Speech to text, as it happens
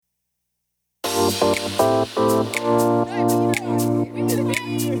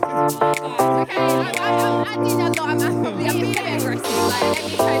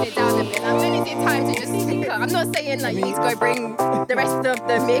I'm not saying like you need to go bring the rest of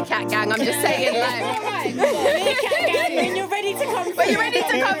the Meerkat gang. I'm just saying like, Meerkat gang, when you're ready to come through. When you're ready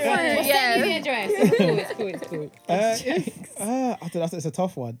to come through, yeah. Send me the address. It's cool. I don't know, it's a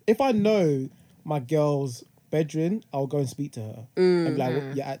tough one. If I know my girl's bedroom, I'll go and speak to her and be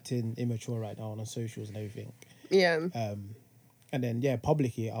like, "You're acting immature right now on socials and everything." Yeah. And then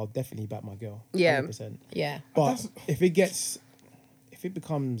publicly, I'll definitely back my girl. Yeah. 100%. Yeah. But if it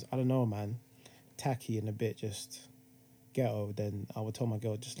becomes, I don't know, man, tacky and a bit just ghetto, then I would tell my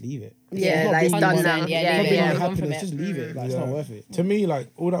girl, just leave it. Yeah, like it's done now. Yeah. Happiness, just leave it. Like, it's not worth it. To me, like,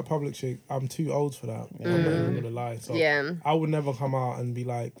 all that public shit, I'm too old for that. I'm not even gonna lie. So I would never come out and be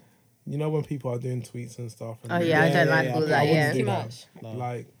like, you know, when people are doing tweets and stuff. And I don't like all that. Yeah, too much. No.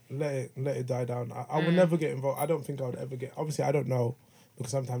 Like, let it die down. I would never get involved. I don't think I would ever get. Obviously, I don't know, because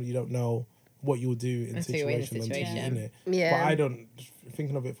sometimes you don't know what you'll do in situations until you're in it. Yeah. But I don't.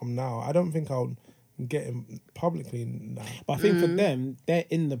 Thinking of it from now, I don't think I'll get him publicly now. But I think for them, they're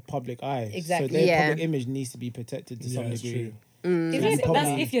in the public eye. Exactly. So their public image needs to be protected to some degree.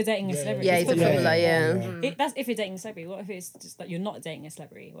 That's if you're dating a celebrity. Yeah, it's a popular, That's if you're dating a celebrity. What if it's just like you're not dating a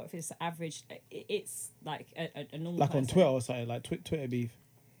celebrity? What if it's average? It's like a normal. Like person. on Twitter or something, like Twitter beef.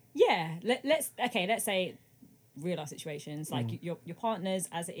 Yeah, let's say real life situations, like your partners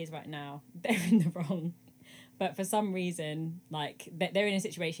as it is right now, they're in the wrong, but for some reason, like they're in a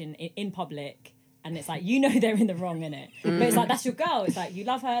situation in public, and it's like, you know, they're in the wrong, innit? But it's like, that's your girl. It's like, you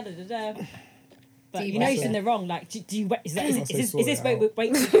love her, but you know she's in the wrong. Like, do you? Is this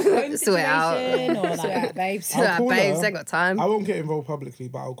wait sort it out, or like, babes? Babes, I got time. I won't get involved publicly,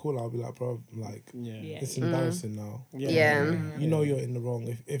 but I'll call her. I'll be like, bro, like, it's embarrassing now. Yeah. You know you're in the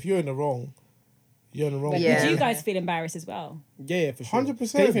wrong. If you're in the wrong, you're in the wrong. Yeah. Would you guys feel embarrassed as well? Yeah, for sure.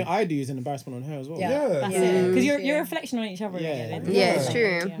 100%. Anything I do is an embarrassment on her as well. Yeah. That's it. Because you're a reflection on each other. Yeah. Yeah, it's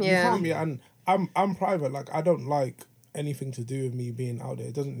true. You can't be, and I'm private. Like, I don't like anything to do with me being out there.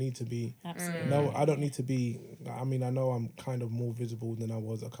 It doesn't need to be. Absolutely. No, I don't need to be. I mean, I know I'm kind of more visible than I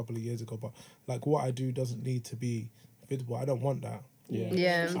was a couple of years ago, but like, what I do doesn't need to be visible. I don't want that.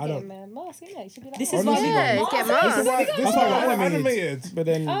 Yeah. I don't. This is Honestly, why get That's masked. why I'm animated. But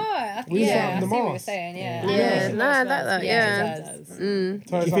then I We see shot the what you're mask. saying, Yeah, no, I like that. Yeah. It does. So do you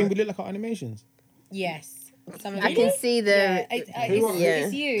it's think like, we look like our animations? Yes. Some of I it. can see the.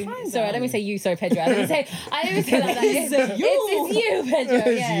 It's you. Sorry, let me say you. Sorry, Pedro. I didn't say like that. It's you,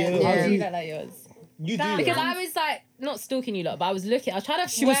 Pedro. Yeah. How do You you- look like yours. You do. Because right? I was like not stalking you lot, but I was looking. I was trying to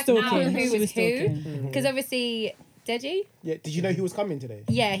She was work out stalking. who She was was who. stalking. Because obviously, Deji. Yeah. Did you know he was coming today?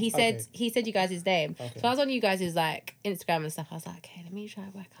 Yeah, he said Okay. he said you guys' name. Okay. So I was on you guys' like Instagram and stuff. I was like, okay, let me try to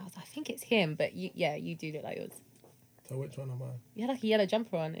work out. I was like, I think it's him, but you do look like yours. so which one am I? You had like a yellow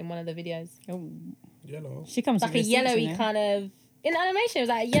jumper on in one of the videos. Yellow. She comes Like a with receipts, yellowy you know? kind of in animation. It was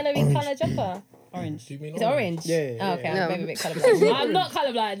like a yellowy colour jumper. Orange. Do you mean It's orange. Yeah. Oh, okay, No. I'm maybe a bit colourblind. I'm not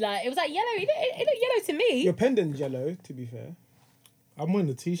colourblind. Like it was like yellow. It looked yellow to me. Your pendant's yellow, to be fair. I'm wearing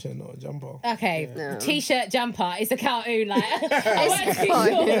a t-shirt, not a jumper. Okay, No. t-shirt jumper. It's a cartoon. Like I wasn't too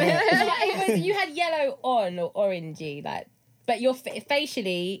fine. sure. It was, you had yellow on or orangey, like, but your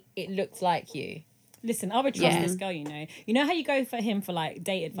facially it looked like you. Listen, I would trust Yeah. this girl, you know. You know how you go for him for like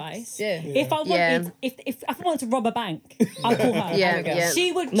date advice? Yeah. If I wanted Yeah. if I wanted to rob a bank, I'd call her. Yeah, yeah.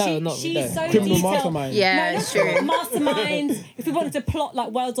 She would No, she's no. so Criminal detailed. mastermind. Yeah, No, it's not true. mastermind. If we wanted to plot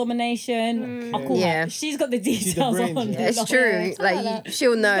like world domination, I'll call Yeah. her. She's got the the details brains, on. yeah. It's true. Like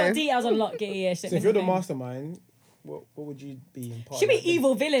she'll She's got know. details on lock. Yeah. So if you're the mastermind, what would you be in part? She'd be of that?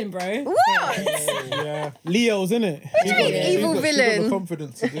 evil villain, bro. What? Yeah. Leo's, innit? you mean evil She's got villain? the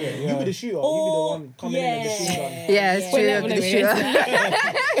confidence to do it. You Yeah. be the shooter. Or- you be the one coming in with the shoe gun. Yeah, it's true. Whatever I'm it sure.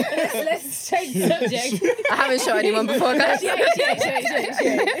 is. Let's change the subject. I haven't shot anyone before, guys.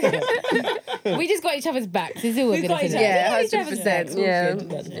 We just got each other's backs. It's all We've good. got each other. Yeah, each other's 100%. backs. Yeah,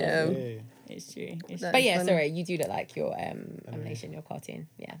 Yeah. yeah, It's true. It's That's But yeah, funny. sorry, you do look like your animation, your cartoon.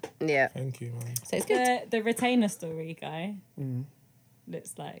 Yeah, yeah. Thank you, man. so it's good. the retainer story guy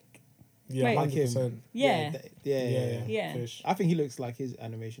looks like Yeah, Wait. 100%. yeah. Yeah. Yeah. Fish. I think he looks like his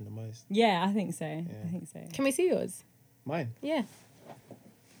animation the most. Yeah, I think so. I think so. Can we see yours? Mine. Yeah.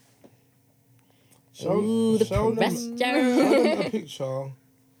 Show them Pressure. a picture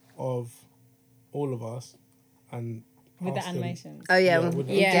of all of us and With the ask them- animations. Oh yeah, with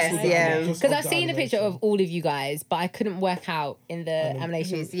the- Yeah. just with the- yeah. just Because of I've the seen a picture animation. of all of you guys, but I couldn't work out in the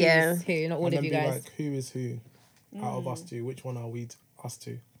animations Yeah. who's who, not all And of then you be guys. like, who is who out of us two? Which one are we? Us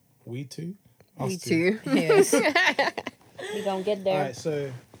two? We two? Us Me too. Yes. We gonna get there. Alright,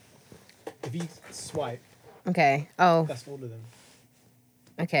 so if you swipe Okay. Oh, That's all of them.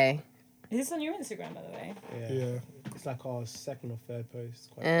 okay. Is this on your Instagram, by the way? Yeah. It's like our second or third post.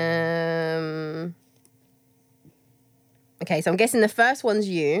 Quite Okay, so I'm guessing the first one's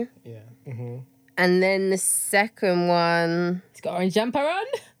you, yeah. and then the second one, He's got orange jumper on.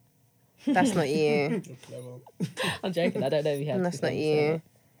 that's not you. I'm joking. I don't know if you have. That's not you.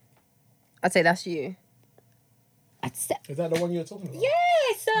 I'd say that's you. Is that the one you were talking about?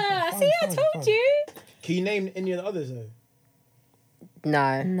 Yes, fine, see, I fine, told fine. you. Can you name any of the others though?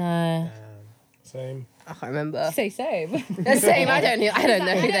 No, No. Same. I can't remember. Say same. The same. I don't know. I don't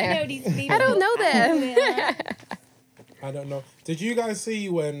know who they are. these people. I don't know them. I don't know. Did you guys see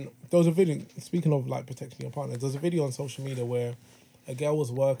when there was a video, speaking of like protecting your partner, there's a video on social media where a girl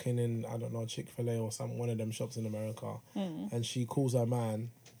was working in, I don't know, Chick-fil-A or one of them shops in America, and she calls her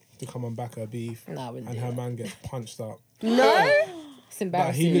man to come and back her beef, No, I wouldn't and do her that. man gets punched up. No. It's Like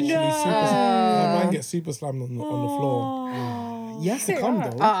embarrassing. he literally her man gets super slammed on the floor. You have to come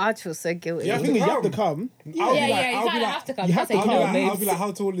though. Oh, I'd feel so guilty. Yeah, The thing is, you have to come. I'll be Yeah, like, you I'll be kind of like, have to come. you have to Can't say come. no, I'll be like,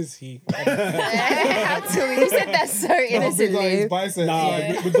 how tall is he? You said that so How big are his innocently. biceps? Nah,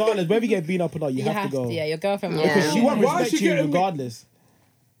 Like, regardless, whether you get beaten up or not, you have to go. Yeah, your girlfriend. Yeah. Because she won't Why is respect she you getting me- regardless.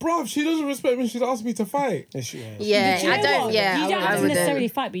 bruv, she doesn't respect me. She's asked me to fight. Yeah, Do you I know don't. what? Yeah, you don't I have to wouldn't. necessarily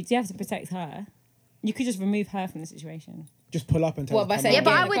fight, but you do have to protect her. You could just remove her from the situation. Just pull up and tell What, her by to saying come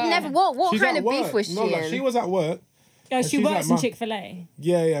Yeah, out. but Yeah, I would car. never. What She's kind at of beef work. was she No, in? she was at work. Oh, And she she's works like, in "Ma-" Chick-fil-A.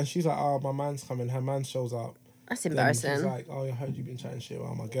 Yeah, and she's like, oh, my man's coming. Her man shows up. That's Then embarrassing. she's like, oh, I heard you been chatting shit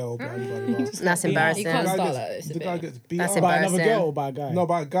about my girl. Blah, blah, blah, blah. That's You embarrassing. can't The guy start gets- like this. the guy gets beat That's up. By another embarrassing. girl or by a guy? No,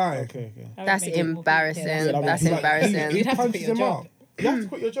 by a guy. Okay. That's embarrassing. Yeah, That's He- embarrassing. He You'd have to punches quit your him job. up. You have to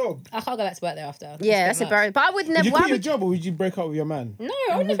quit your job. I can't go back to work there after. Yeah, that's embarrassing. But I would Would never. you Why quit your would job or would you break up with your man? No,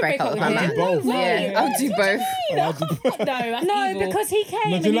 I would never break up with my man? Both. Yeah, I'll do both. No, that's No, evil. because he came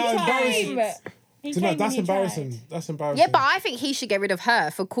No, and do he you know how tried. embarrassing- He Do you know, came that's and he embarrassing. tried. That's embarrassing. Yeah, but I think he should get rid of her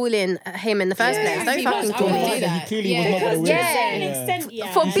for calling him in the first place. Don't he fucking must. I call wouldn't me. do that. He clearly Yeah. was not going to win. Yeah. To a certain extent,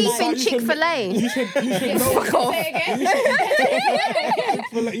 yeah. For Like, beefing you should- Chick-fil-A. You should know. Fuck off. Say again.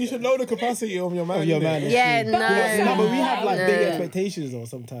 But like, you should know the capacity of your man. Of your innit? man. Yeah, No, but we no. have like No. big expectations though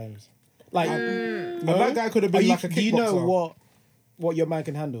sometimes. Like, And that guy could have been like a kickboxer. do you know what your man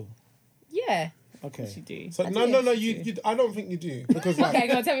can handle? Yeah. Okay. you do. So no, you. I don't think you do because like, Okay,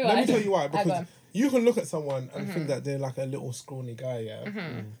 go on, tell me why. let me tell you why. Go Because on. you can look at someone and think that they're like a little scrawny guy, yeah.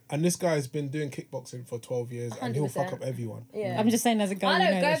 And this guy's been doing kickboxing for 12 years, and he'll fuck 100%. up everyone. Yeah. I'm just saying, as a girl, I you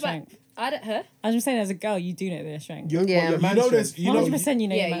don't know go their back. strength. I don't. Her. I'm just saying, as a girl, you do know their strength. Your Yeah. man's You know this. strength. You know. 100% you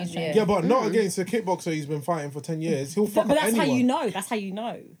know Yeah, your man's you- strength. Yeah, but not against a kickboxer he's been fighting for 10 years. He'll fuck But up that's anyone. how you know. That's how you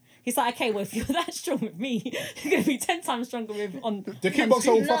know. He's like, okay, well, if you're that strong with me, you're going to be 10 times stronger with on. The kickboxer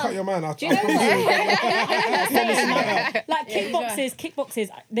will fuck up your man. Do you know what? Like Yeah, he's right. kickboxers,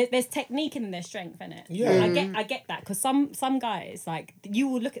 there's technique in their strength in it. Yeah. I get that because some guys, like, you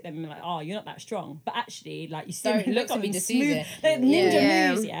will look at them and be like, oh, you're not that strong, but actually, like, you still Don't look to at be them deceiving. they're ninja Yeah.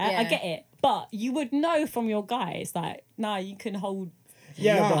 moves. Yeah, I Yeah. get it, but you would know from your guys, like, nah, you can hold.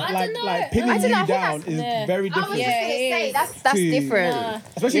 Yeah, Nah. but I like don't know. like I pinning don't you know, I think down that's- is yeah. very I was different. just Yeah, gonna it say is. that's To- different.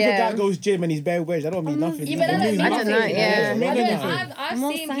 Especially if Yeah. a guy goes gym and he's bare wedge. That don't mean nothing. Yeah, but It that means don't I don't know, nothing. yeah. It means I don't- anything. I've I'm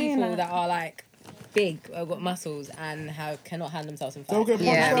not seen saying people that. that are like big, got muscles, and cannot handle themselves in They'll fight. get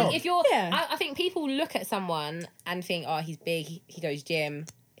Yeah. punched I out. think if you're, Yeah. I think people look at someone and think, oh, he's big, he goes gym,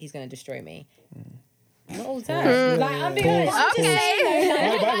 he's gonna destroy me. Not all the time. Like, I'm being honest. I'm just Okay. saying, By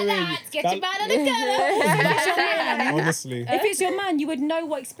like, the way, that, get your man on the gun. Honestly. If it's your man, you would know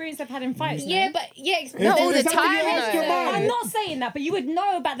what experience they've had in fights. Yeah, no? but yeah, Not all the Is that what time, you ask your though. man? I'm not saying that, but you would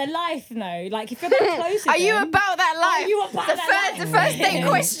know about their life, no? Like, if you're that close to Are you them- about that life? you about that the life? first date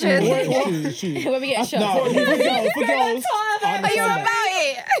question. Shoot. when we get shot. No, for girls, I Are you understand about that.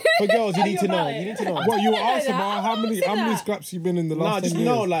 it? For girls, you need to know. about it? You need to know. What you were asking that. about? How many that. scraps you been in the Nah, last just 10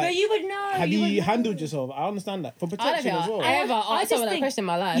 know, years? like, But you would know. have you would you know. handled yourself? I understand that for I don't protection think as well. I ever I asked just someone that think question in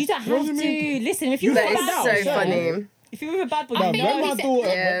my life. You don't have What do you to listen. If you're That with a is bad so boy, funny. if you're with a bad boy, I you think know. when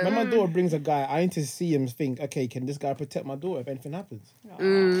he's- Yeah. When my daughter brings a guy, I need to see him think, okay, can this guy protect my daughter if anything happens? So I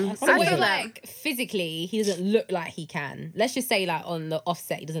what feel if, that. like, physically, he doesn't look like he can? Let's just say, like, on the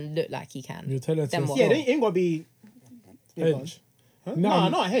offset, he doesn't look like he can. You tell her to Then what? Yeah, they ain't got to be. Hench. No,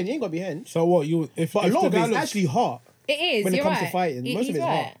 not hench. You ain't got to be hench. So what you if But a if lot the of guy it's looks actually hard. It is, When it you're comes to right. fighting, most of He's it's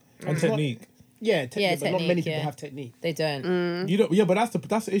right. hard. and technique, Yeah, but not many technique, people yeah. have technique. They don't. you don't. Yeah, but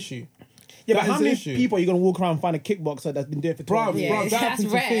that's the issue. Yeah, That but how is the many issue. people are you going to walk around and find a kickboxer that's been doing it for 12 Bruv, years? Yeah, that that's happens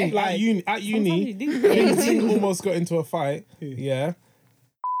to rare. think. Like at Sometimes you uni, do. he almost got into a fight. Yeah.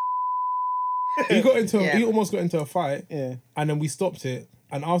 He almost got into a fight, Yeah. and then we stopped it.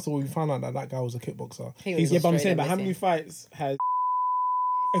 And afterwards, we found out that guy was a kickboxer. He was Yeah, but I'm straight saying, up but how many missing. fights has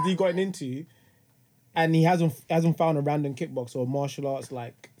he gotten into and he hasn't found a random kickboxer or martial arts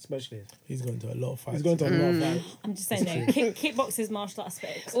like specialist. He's going to a lot of fights. He's going to a lot of fights. I'm just saying, though, kickboxers, martial arts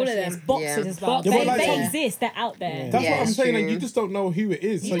specialists, All of them. boxers Yeah. as well. Yeah, but like They some- exist. They're out there. That's Yeah, what I'm it's saying. Like, true. you just don't know who it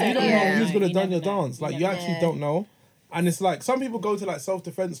is. So you don't Yeah. know who's going to You done your never know. dance. Like, You you never actually know. don't know. And it's like, some people go to like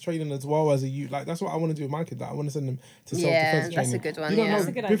self-defense training as well as a youth. Like, that's what I want to do with my kid. Like, I want to send them to Yeah, self-defense that's training. a good one, You don't yeah. know, That's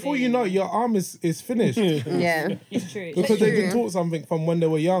a good before idea. you know it, your arm is finished. Yeah. It's true. Because they've been taught something from when they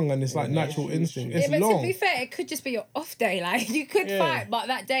were young and it's like natural instinct. It's Yeah, but long. to be fair, it could just be your off day. Like, you could Yeah. fight, but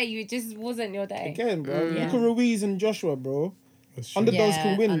that day you just wasn't your day. Again, bro. Yeah. Look at Ruiz and Joshua, bro. That's true. Underdogs Yeah,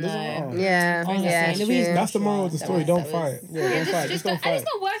 can win. I Doesn't know. matter. Yeah. Honestly, Yeah. Louise, true. That's the moral of the That story. was- Don't that was- fight. Yeah, don't fight. Just don't and fight. it's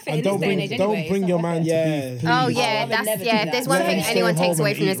not worth it And in don't this day and bring age don't anyway. bring It's your not man worth to it. Yeah. beef. Oh please. yeah, I would that's never do yeah. that. If there's one Yeah. thing Stay anyone home takes away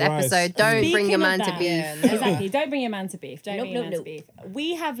and from eat this rice. episode, don't bring Speaking your of man to that- beef. Yeah, no. Exactly. Don't bring your man to beef. Don't Nope, bring your nope, man to beef.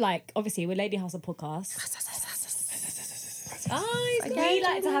 We have like, obviously, we're Lady Hustle podcast. Oh, he's We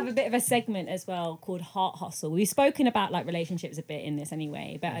like to have a bit of a segment as well called Heart Hustle. We've spoken about like relationships a bit in this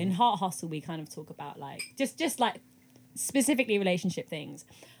anyway, but in Heart Hustle we kind of talk about like just like specifically relationship things.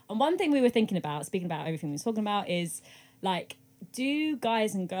 And one thing we were thinking about, speaking about everything we were talking about, is like, do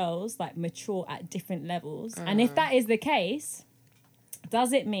guys and girls like mature at different levels? And if that is the case,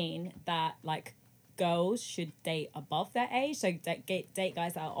 does it mean that like girls should date above their age, so date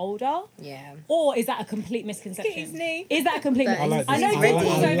guys that are older? Yeah. Or is that a complete misconception? His knee. Is that a complete That misconception? is- I know he's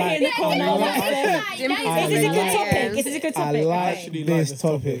Dimple's ready. over here in the corner. I like, Dimple's I This is a good like- topic. This is a good I topic. like Okay. Actually this this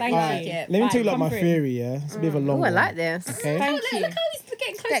topic. topic. Thank Alright, you. Let Let me tell you like come my through. theory, yeah? It's a bit of a long Oh, I one. like this. Okay? Thank Look, you. look how he's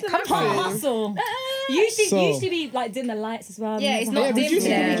getting close Get to the comfy. Heart microphone. hustle. Usually, So- usually we like dim the lights as well. Yeah, Never it's not heart dim, hustle.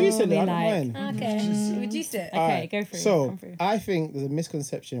 yeah. Reduce it, I We don't like- mind. Okay. Reduce it. Okay, Alright, go through. So, come through. I think there's a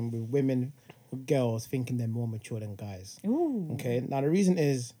misconception with women, with girls, thinking they're more mature than guys. Ooh. Okay? Now, the reason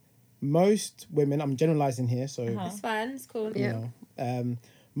is most women, I'm generalizing here, so, It's fine. It's cool. you know,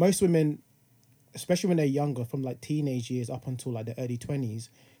 most women, especially when they're younger, from like teenage years up until like the early 20s,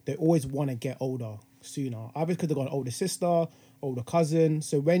 they always want to get older sooner. Either because they've got an older sister, older cousin.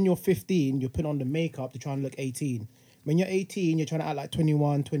 So when you're 15, you're putting on the makeup to try and look 18. When you're 18, you're trying to act like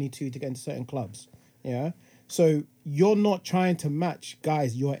 21, 22 to get into certain clubs. Yeah. So you're not trying to match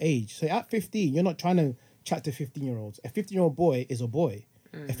guys your age. So at 15, you're not trying to chat to 15-year-olds. A 15-year-old boy is a boy.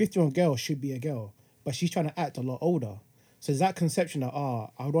 A 15-year-old girl should be a girl. But she's trying to act a lot older. So there's that conception that,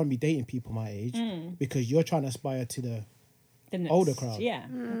 I would want to be dating people my age because you're trying to aspire to the... The next- older crowd. Yeah.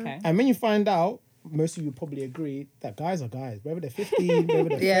 Okay. And when you find out, most of you probably agree that guys are guys. Whether they're 15, whether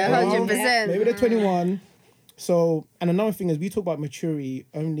they're Yeah, 31, 100%. maybe they're 21. So, and another thing is we talk about maturity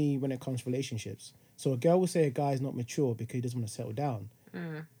only when it comes to relationships. So a girl will say a guy is not mature because he doesn't want to settle down.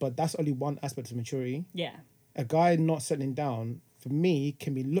 But that's only one aspect of maturity. Yeah. A guy not settling down, for me,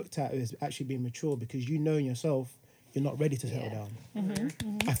 can be looked at as actually being mature because you know in yourself you're not ready to settle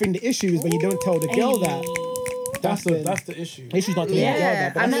down. I think the issue is when you don't tell the girl that. That's the the issue. issue's not telling the girl Yeah,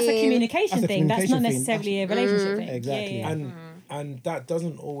 that. But And that's- that's a mean, communication that's a thing. That's not communication thing. necessarily a relationship thing. Exactly. Yeah, yeah, yeah. And that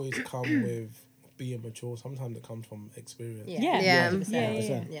doesn't always come with being mature. Sometimes it comes from experience. Yeah. Yeah. 100%. Yeah,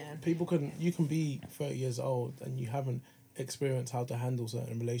 yeah, yeah. Yeah. You can be 30 years old and you haven't experienced how to handle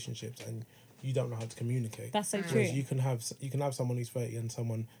certain relationships and you don't know how to communicate. That's so true. Whereas you can have someone who's 30 and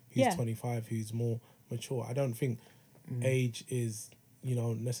someone who's Yeah. 25 who's more mature. I don't think age is,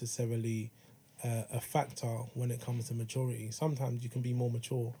 necessarily a factor when it comes to maturity. Sometimes you can be more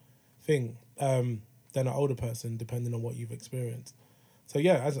mature than an older person depending on what you've experienced. So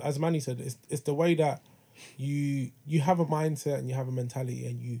yeah, as Manny said, it's the way that you have a mindset and you have a mentality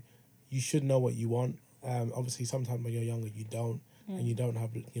and you should know what you want. Obviously sometimes when you're younger you don't and you don't have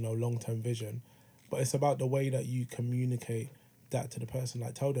long-term vision, but it's about the way that you communicate that to the person.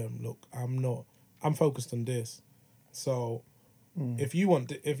 Like tell them, look, I'm focused on this. So if you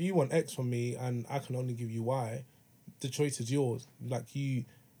want X from me and I can only give you Y, the choice is yours. Like you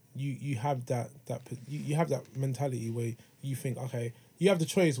have that you have that mentality where you think, okay, you have the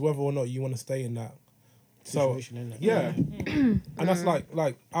choice whether or not you want to stay in that Situation, innit? yeah. And that's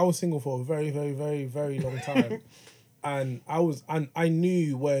like I was single for a very, very, very, very long time. and I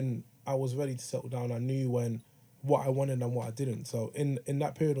knew when I was ready to settle down. I knew what I wanted and what I didn't. So in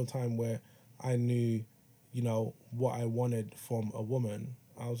that period of time where I knew, what I wanted from a woman,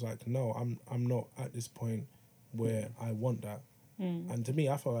 I was like, no, I'm not at this point where I want that. And to me,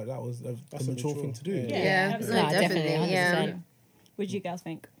 I felt like that was the mature thing to do. Yeah, absolutely. no, definitely. Yeah. 100%. What do you guys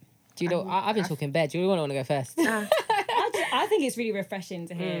think? Do you know? I've been talking bed. Do you want to go first? I think it's really refreshing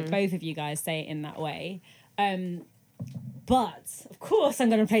to hear both of you guys say it in that way. But of course, I'm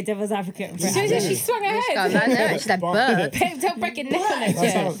going to play devil's advocate. As soon as she swung her I head. know. She's like, but. Don't break your neck on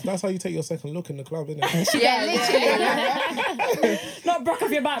it. That's how you take your second look in the club, isn't it? Yeah, literally. Not break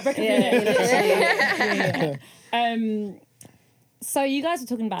off your back, break off your neck. Yeah. So you guys are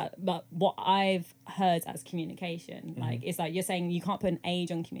talking about what I've heard as communication. Like, it's like you're saying you can't put an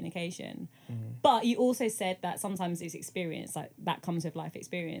age on communication. But you also said that sometimes it's experience, like that comes with life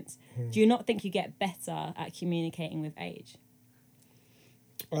experience. Do you not think you get better at communicating with age?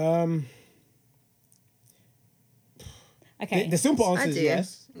 Okay. The simple answer is do.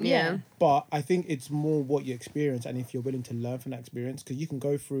 yes. Yeah. But I think it's more what you experience and if you're willing to learn from that experience. Because you can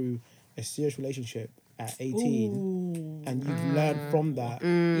go through a serious relationship at 18 and you've learned from that.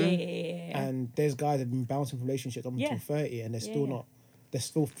 Yeah. And there's guys that have been bouncing from relationships up until 30 and they're still not, they're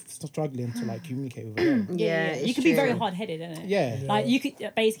still struggling to like communicate with them. Yeah, You could be very hard-headed, isn't it? Yeah. Like you could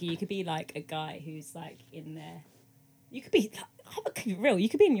you could be like a guy who's like in there. You could be real. You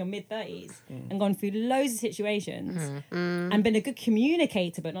could be in your mid-30s and gone through loads of situations and been a good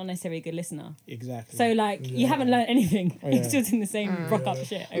communicator, but not necessarily a good listener. Exactly. So like you haven't learned anything. Yeah. You're still doing the same rock up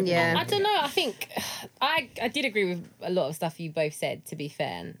shit. Over Yeah. I don't know. I think I did agree with a lot of stuff you both said. To be fair,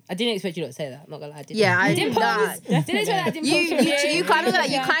 and I didn't expect you not to say that. I'm not gonna lie. I didn't. Yeah, I didn't did pose. that. Didn't expect that. I didn't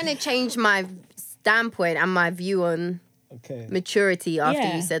pose. You kind of changed my standpoint and my view on Okay. maturity after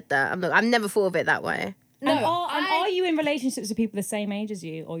Yeah. you said that. I've never thought of it that way. No, and are you in relationships with people the same age as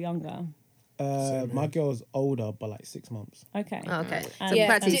you or younger? My girl's older by like 6 months. Okay. Okay. And- So yeah,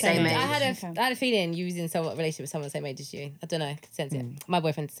 practically and same age. age. I had a feeling you was in some relationship with someone the same age as you. I don't know. I could sense it. My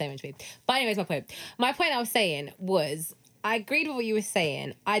boyfriend's the same age as me. But anyways, my point. My point I was saying was I agreed with what you were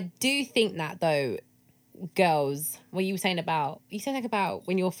saying. I do think that though, girls, what you were saying about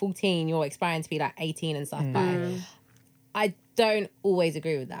when you're 14, you're aspiring to be like 18 and stuff. But I don't always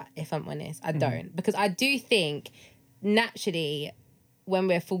agree with that, if I'm honest. I don't. Because I do think naturally when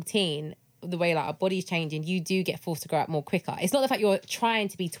we're 14, the way like our body's changing, you do get forced to grow up more quicker. It's not the fact you're trying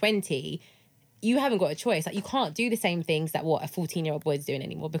to be 20, you haven't got a choice. Like you can't do the same things that what a 14-year-old boy is doing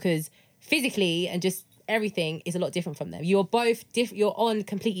anymore because physically and just everything is a lot different from them. You're both you're on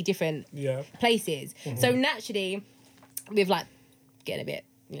completely different places. So naturally, with like getting a bit,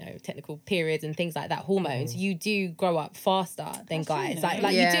 technical periods and things like that, hormones, you do grow up faster than guys. true,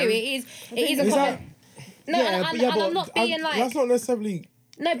 Like yeah. you do. It is a Is common. that- No, and I'm not being like. That's not necessarily.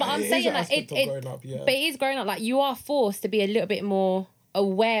 No, but I'm it is saying an like aspect of growing up, yeah. but it is growing up. Like you are forced to be a little bit more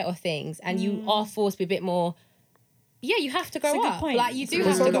aware of things, and you are forced to be a bit more. Yeah, you have to grow It's a good up. point. Like you do Well,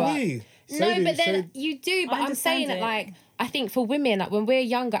 have so to do grow up. we. No, but then you do. But I I'm saying understand that, it. like, I think for women, like when we're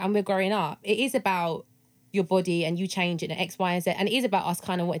younger and we're growing up, it is about your body and you change it and X, Y, and Z, and it is about us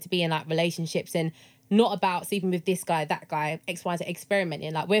kind of wanting to be in like relationships and not about sleeping with this guy, that guy, X, Y, and Z,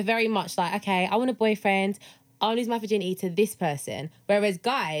 experimenting. Like we're very much like, okay, I want a boyfriend. I'll lose my virginity to this person. Whereas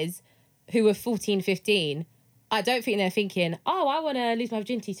guys who were 14, 15, I don't think they're thinking, oh, I want to lose my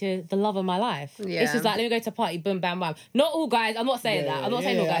virginity to the love of my life. Yeah. It's just like, let me go to a party, boom, bam, bam. Not all guys. I'm not saying that. I'm not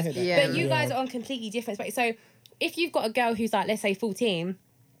saying all I guys. hear that. Yeah. But you guys are on completely different spaces. So if you've got a girl who's like, let's say 14,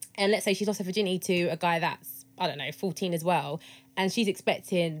 and let's say she's lost her virginity to a guy that's, I don't know, 14 as well, and she's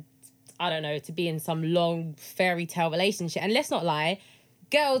expecting, I don't know, to be in some long fairy tale relationship. And let's not lie,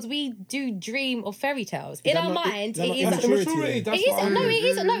 girls, we do dream of fairy tales. In our mind, it is Immaturity. it That's is what I no, mean. it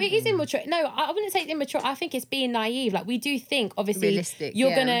isn't. No, it is immature. No, I wouldn't say it's immature. I think it's being naive. Like we do think, obviously, Realistic, you're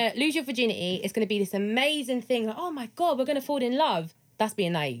yeah. gonna lose your virginity. It's gonna be this amazing thing. Like, oh my god, we're gonna fall in love. That's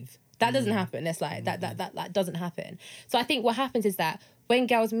being naive. That doesn't happen. That's like that doesn't happen. So I think what happens is that when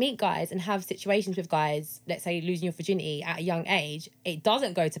girls meet guys and have situations with guys, let's say losing your virginity at a young age, it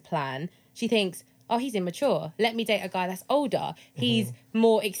doesn't go to plan. She thinks, oh, he's immature. Let me date a guy that's older. He's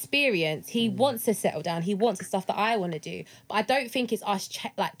more experienced. He wants to settle down. He wants the stuff that I want to do. But I don't think it's us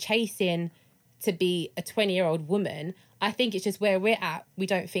chasing to be a 20-year-old woman. I think it's just where we're at. We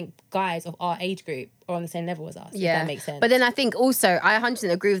don't think guys of our age group are on the same level as us. If that makes sense. But then I think also, I 100%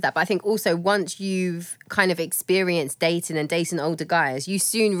 agree with that, but I think also once you've kind of experienced dating and dating older guys, you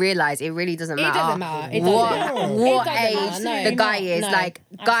soon realise it really doesn't matter. It doesn't matter. It what doesn't. what It doesn't age matter. No. the guy is. No. Like,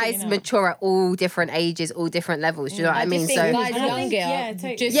 Absolutely guys not. mature at all different ages, all different levels. Do you know what I mean? just So think guys I think, younger, yeah,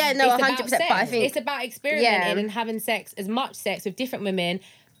 totally. just Yeah, no, it's 100%, about but I sex. think- It's about experimenting Yeah. and having sex, as much sex with different women,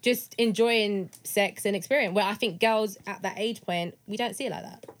 just enjoying sex and experience. Where I think girls at that age point, we don't see it like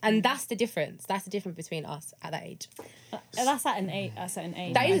that, and that's the difference. That's the difference between us at that age. That's at an age. At a certain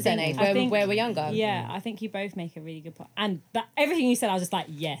age. That I is a certain think- age I think- where we're younger. Yeah, I think you both make a really good point. And that, everything you said, I was just like,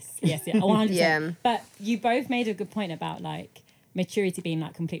 yes, 100%. Yeah. But you both made a good point about like maturity being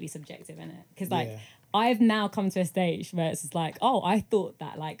like completely subjective, innit? Because like, Yeah. I've now come to a stage where it's just like, oh, I thought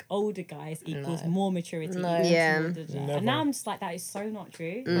that like older guys equals more maturity. Yeah. And now I'm just like, that is so not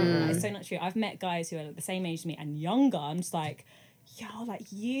true. That is so not true. I've met guys who are like the same age as me and younger. I'm just like, yo, like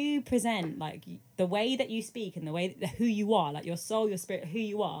you present like the way that you speak and the way that who you are, like your soul, your spirit, who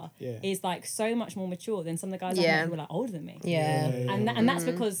you are, is like so much more mature than some of the guys I met who were like older than me. And that's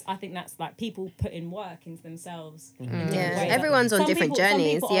because I think that's like people putting work into themselves. In different ways. Everyone's on different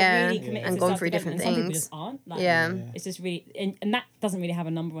journeys, some people are really committed and to gone through different and some people things. just aren't. Like, it's just really, and that doesn't really have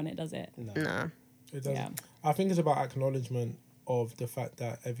a number on it, does it? No. It doesn't. Yeah. I think it's about acknowledgement of the fact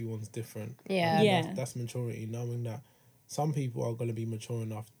that everyone's different. That's maturity, knowing that some people are going to be mature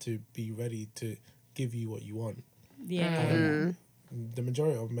enough to be ready to give you what you want. The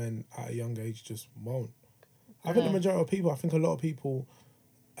majority of men at a young age just won't. I think the majority of people, I think a lot of people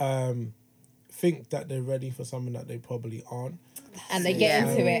think that they're ready for something that they probably aren't. And they get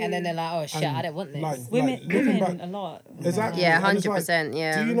into it and then they're like, oh shit, I don't want this. Women back, a lot. Exactly. Yeah, 100%,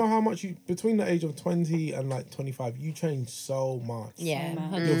 yeah. Do you know how much you, between the age of 20 and like 25, you change so much. Yeah.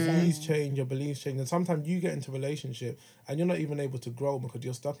 Your views change, your beliefs change. And sometimes you get into a relationship and you're not even able to grow because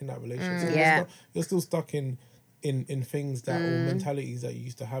you're stuck in that relationship. So you're still stuck in things that or mentalities that you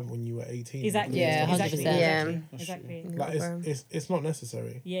used to have when you were 18. Exactly. Yeah, 100%. Exactly. Like it's not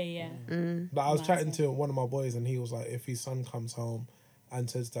necessary. Yeah. Like I was chatting to one of my boys and he was like, if his son comes home and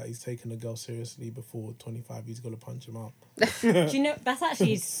says that he's taking a girl seriously before 25, he's gonna punch him out. Do you know that's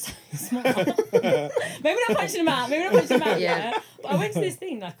actually so smart? Maybe not punching him out. Yeah. But I went to this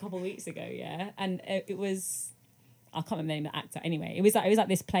thing like a couple of weeks ago. Yeah, and it was, I can't remember the name of the actor. Anyway, it was like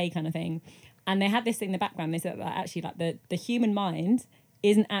this play kind of thing. And they had this thing in the background. They said that actually, like the human mind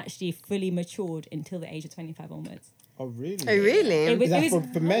isn't actually fully matured until the age of 25 onwards. Oh really? Oh really? Is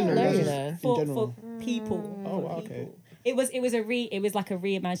that for men or no, just no. in For general? people. Oh, wow, okay. It was like a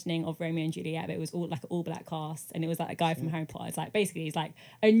reimagining of Romeo and Juliet, but it was all like an all black cast, and it was like a guy from Harry Potter. It's like basically he's like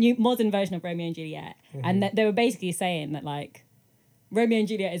a new modern version of Romeo and Juliet, and they were basically saying that like Romeo and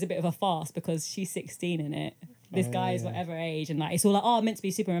Juliet is a bit of a farce because she's 16 in it. This guy is whatever age, and like it's all like, oh, meant to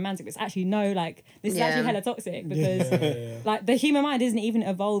be super romantic, but it's actually no, like this is actually hella toxic because like the human mind isn't even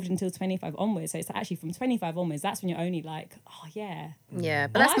evolved until 25 onwards. So it's actually from 25 onwards, that's when you're only like, oh yeah. Yeah,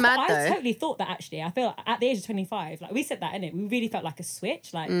 but that's mad though. I totally thought that actually. I feel like at the age of 25, like we said that, innit? We really felt like a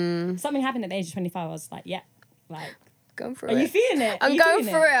switch. Like something happened at the age of 25, I was like, yeah, like Going through are you feeling it? I'm going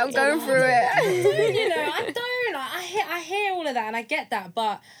through it. I'm going through it. You know, I don't. Like, I hear all of that and I get that,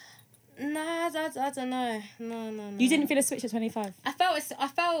 but nah, I don't know. No. You didn't feel a switch at 25? I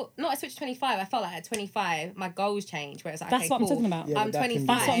felt not a switch to 25. I felt like at 25 my goals changed. Where it's like, That's okay, what cool. I'm talking about. Yeah, I'm that can be 25.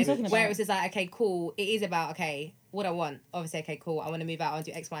 That's what I'm talking about. Where it was just like, okay, cool. It is about what I want. Obviously, okay, cool. I want to move out. I want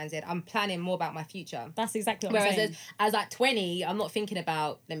to do X, Y, and Z. I'm planning more about my future. That's exactly what I'm Whereas saying. as like 20, I'm not thinking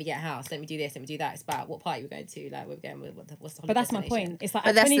about let me get a house, let me do this, let me do that. It's about what party we're going to, like we're going with what's the holiday But that's my destination. point. It's like But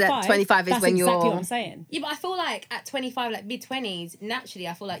at that's 25, 25 is that's when exactly you're- what I'm saying. Yeah, but I feel like at 25, like mid-20s, naturally,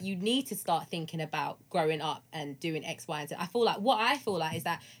 I feel like you need to start thinking about growing up and doing X, Y, and Z. I feel like is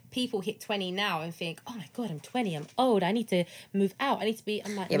that people hit 20 now and think, oh my God, I'm 20, I'm old, I need to move out, I need to be,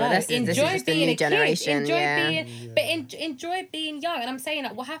 I'm like, Yeah, no, but this is enjoy just the being new a generation, kid, enjoy being young. And I'm saying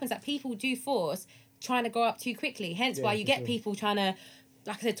that what happens that people do force trying to grow up too quickly, hence why you get people trying to,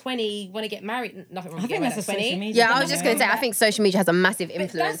 like I said, 20, want to get married, nothing wrong I with think getting that's a married at social 20. media. Yeah, I was just going to say, I think social media has a massive But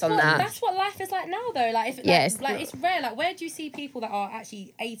influence that's on what, that. That's what life is like now, though. Like, if Yes. it's rare. Like, where do you see people that are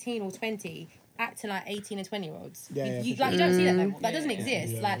actually 18 or 20 acting like 18 and 20-year-olds? Yeah, you for sure. don't see that no more. That doesn't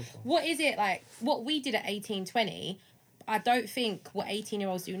exist. Yeah. Like, what is it like? What we did at 18, 20, I don't think what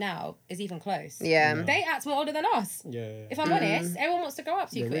 18-year-olds do now is even close. Yeah. They act more older than us. Yeah. If I'm honest, everyone wants to grow up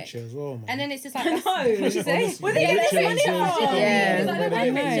too They're quick. richer as well, man. And then it's just like, I know. what you say? Honestly, Well, they they're get richer money as well. from. Yeah. It's like they're way I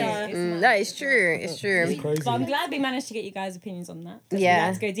know. richer. No, it's true. It's true. It's crazy. But I'm glad we managed to get you guys' opinions on that. Yeah.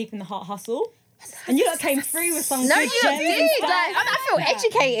 Let's go deep in the heart hustle. And you lot came through with some No, good you gems did. and stuff. Like, I feel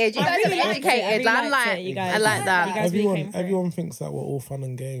educated. You I guys really are liked it. educated. I really Like, I'm liked like, it, you guys. I like that. You guys really came through. Everyone thinks that we're all fun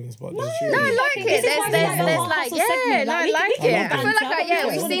and games, but No, I like it. This is why we like the There's whole like, hustle yeah, segment. no, I Like, we like can it. I feel banter, like,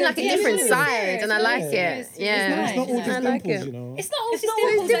 but we've we seen like a wanna different go side, and I like it. It's Yeah. It's not all I just like dimples, it. you know. It's not all It's just not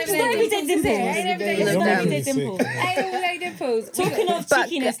always dimples. dimples. Everyday dimples. Everyday You're Everyday making me dimples. sick. Ain't all day dimples. Talking of But-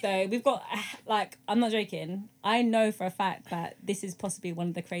 cheekiness, though, we've got, like, I'm not joking. I know for a fact that this is possibly one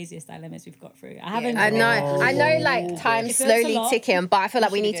of the craziest dilemmas we've got through. I haven't. I know, like time's It feels a slowly lot. ticking, but I feel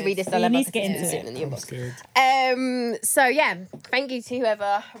like we need to read this You dilemma. need to get because into it's it. in the I'm inbox. scared. So yeah, thank you to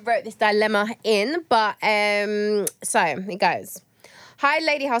whoever wrote this dilemma in. But so it goes. Hi,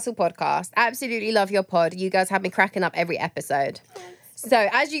 Lady Hustle podcast. Absolutely love your pod. You guys have me cracking up every episode. So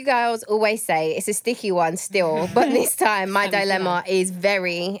as you girls always say, it's a sticky one still, but this time my dilemma is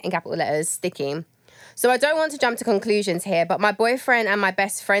very, in capital letters, sticky. So I don't want to jump to conclusions here, but my boyfriend and my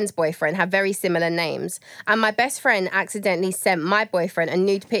best friend's boyfriend have very similar names. And my best friend accidentally sent my boyfriend a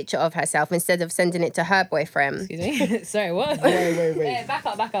nude picture of herself instead of sending it to her boyfriend. Excuse me. Sorry, what? Wait. Yeah, back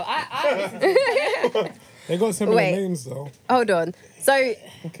up. I They got similar Wait. names though. Hold on. So,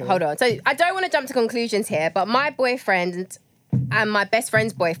 hold on. So I don't want to jump to conclusions here, but my boyfriend and my best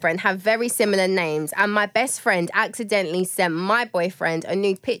friend's boyfriend have very similar names, and my best friend accidentally sent my boyfriend a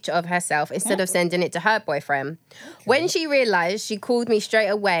nude picture of herself instead of sending it to her boyfriend. When she realised, she called me straight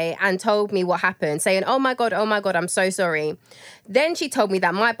away and told me what happened, saying, oh my God, I'm so sorry. Then she told me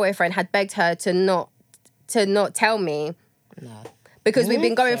that my boyfriend had begged her to not tell me. No. Because we've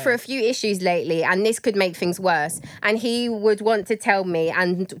been going through a few issues lately and this could make things worse. And he would want to tell me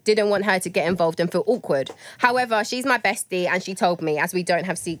and didn't want her to get involved and feel awkward. However, she's my bestie and she told me, as we don't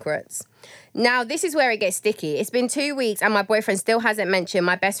have secrets. Now, this is where it gets sticky. It's been 2 weeks and my boyfriend still hasn't mentioned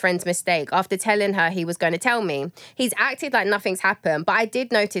my best friend's mistake after telling her he was going to tell me. He's acted like nothing's happened, but I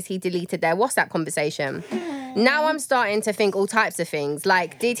did notice he deleted their WhatsApp conversation. Now I'm starting to think all types of things,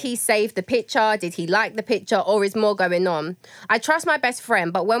 like did he save the picture, did he like the picture, or is more going on? I trust my best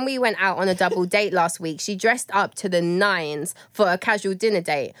friend, but when we went out on a double date last week, she dressed up to the nines for a casual dinner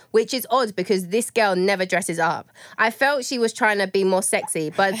date, which is odd because this girl never dresses up. I felt she was trying to be more sexy,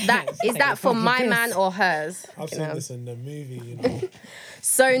 but is that for my man or hers? I've seen this in the movie, you know.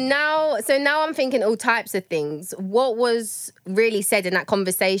 So now I'm thinking all types of things. What was really said in that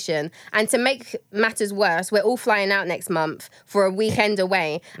conversation? And to make matters worse, we're all flying out next month for a weekend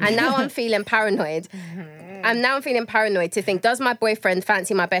away. And now I'm feeling paranoid. I'm feeling paranoid to think, does my boyfriend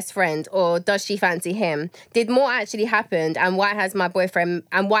fancy my best friend or does she fancy him? Did more actually happen and why hasn't my boyfriend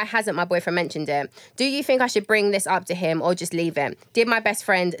mentioned it? Do you think I should bring this up to him or just leave it? Did my best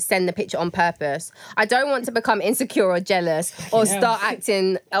friend send the picture on purpose? I don't want to become insecure or jealous or start acting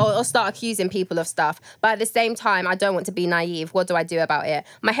or start accusing people of stuff. But at the same time, I don't want to be naive. What do I do about it?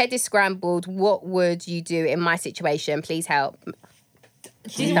 My head is scrambled. What would you do in my situation? Please help.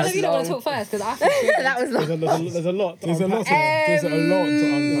 Do you want to talk first? Because I think That was long. There's a lot. There's a lot to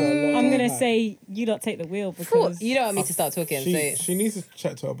unpack. I'm gonna say you lot take the wheel because you don't want me to start talking. She needs to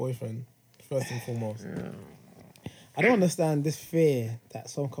chat to her boyfriend first and foremost. I don't understand this fear that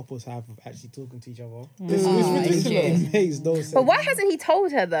some couples have of actually talking to each other. It's ridiculous. It makes no sense. But why hasn't he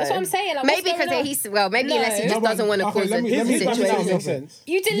told her though? That's what I'm saying. Like, maybe because unless he just doesn't want to cause let me a break it down. situation. makes sense.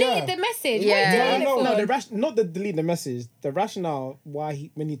 you deleted the message. Yeah. What are you doing it for? Not the delete the message. The rationale why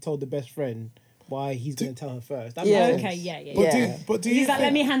when he told the best friend why he's going to tell her first. That makes sense. Okay, yeah. But do you He's like, think,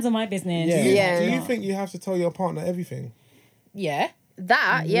 let me handle my business. do you think you have to tell your partner everything? Yeah.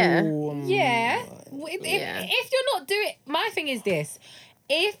 That, yeah. Yeah. If you're not doing... My thing is this.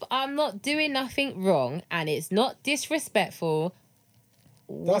 If I'm not doing nothing wrong and it's not disrespectful,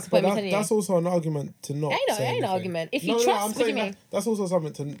 what's the point of telling you? That's also an argument to not Ain't say anything. an argument. If you trust... What do you mean? That's also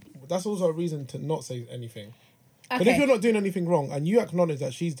that's also a reason to not say anything. But Okay. if you're not doing anything wrong and you acknowledge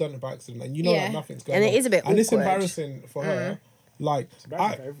that she's done it by accident and you know that nothing's going on, And it is a bit and it's awkward. embarrassing for her, like,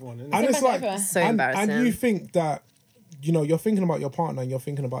 embarrassing for everyone, isn't it? and It's it's like, embarrassing for everyone. So and embarrassing. you think that, you know, you're thinking about your partner and you're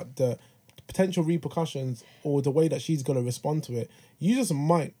thinking about the potential repercussions or the way that she's going to respond to it. You just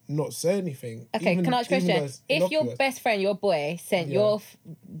might not say anything. Okay, can I ask a even though question? it's If your innocuous. best friend, your boy, sent your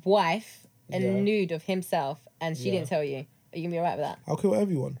wife a Yeah. nude of himself and she didn't tell you, are you going to be alright with that? I'll kill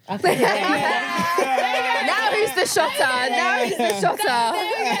everyone. Okay. Now who's the shotter? You see what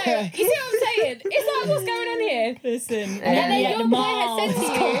I'm saying? It's like, what's going on here? Listen, And then your the boy had said to you,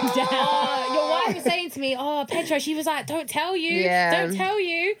 calm down. your wife was saying to me, Petra, she was like, don't tell you. Yeah. Don't tell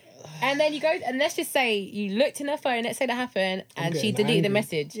you. And then you go, and let's just say you looked in her phone, let's say that happened, and she getting deleted the angry.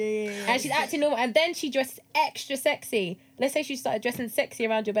 message. And she's acting normal, and then she dressed extra sexy. Let's say she started dressing sexy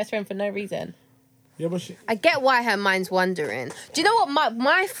around your best friend for no reason. Yeah, but she... I get why her mind's wondering. Do you know what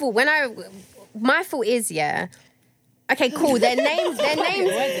my fault my fault is, yeah? Okay, cool. Their names. So He's like,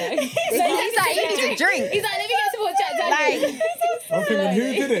 he needs a drink. He's like, let me get some more chat. Like, I'm thinking,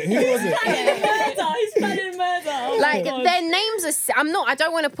 who did it? Who was it? He's planning murder. Oh like my God. their names are. I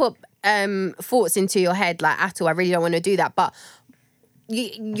don't want to put thoughts into your head like at all. I really don't want to do that. But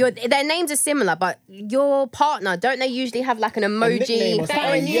their names are similar. But your partner, don't they usually have like an emoji nickname or or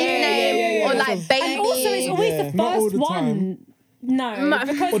something? a nickname or like baby? And also, it's always the Not all first the one. time. No,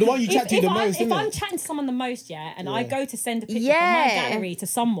 because Or the one you chat to if the I'm, most, if isn't I'm it? chatting to someone the most, and I go to send a picture from Yeah. my gallery to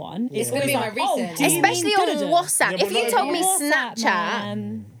someone, it's gonna always be my like, recent. do you Especially mean on da-da-da? WhatsApp. Yeah, if but you no, told me WhatsApp, Snapchat,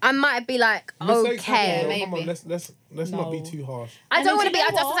 man. I might be like, Let's say okay. something, come on, maybe. let's not be No. too harsh. I And don't then want to do be.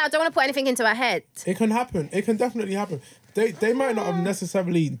 you know what? I don't want to put anything into her head. It can happen. It can definitely happen. They might not have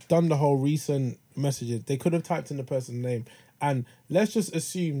necessarily done the whole recent messages. They could have typed in the person's name. And let's just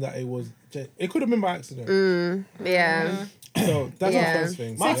assume that it was It could have been by accident. Yeah. So that's Yeah. my first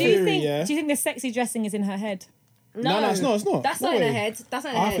thing. My So do you theory, think? yeah. Do you think the sexy dressing is in her head? No, it's not. It's not. That's No not in her way. head. That's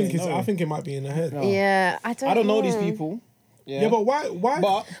not in her I head. think it's. No. I think it might be in her head. No. Yeah. I I don't know these people. Yeah, but why?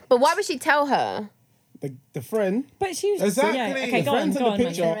 But But why would she tell her? the friend, But she was Exactly. Yeah, okay, The go on, friend go sent on. the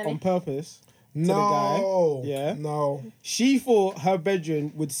picture Mandy. on purpose. no. Yeah. No. She thought her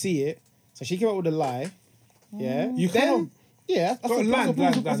bedroom would see it, so she came up with a lie. Yeah. You then, can't- yeah, that's a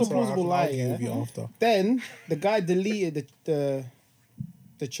plausible, that's a plausible lie. Yeah. You after. Then the guy deleted the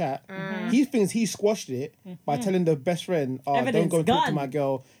chat. He thinks he squashed it by telling the best friend, "Oh, Evidence don't go and talk to gone. my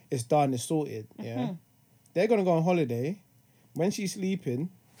girl. It's done. It's sorted." Yeah. They're gonna go on holiday. When she's sleeping,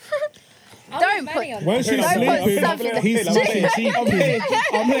 Don't put. When she's Don't put sleeping, something- he's I'm looking playing. cheeky.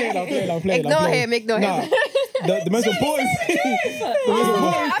 I'm playing. Ignore him. Ignore Nah, him. the most important thing. The most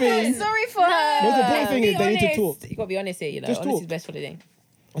important I feel thing. sorry for her. The most important thing is Be they need to honest. talk. You gotta be honest here, you know. Just Honesty talk. is best for the thing.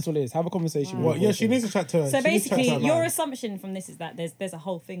 That's what it is. Have a conversation. with Well, your yeah, she boyfriend. needs to chat to her. So she needs to chat to basically, her your man. assumption from this is that there's a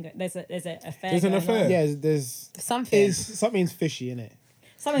whole thing. There's an affair. There's an going affair. on. Yeah, there's Something. something's fishy in it.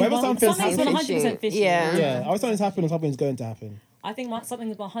 Something's Whether something's 100% fishy. Yeah. Yeah, I was something's happened or something's going to happen. I think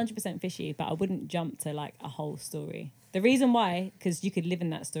something's 100% fishy, but I wouldn't jump to like a whole story. The reason why, because you could live in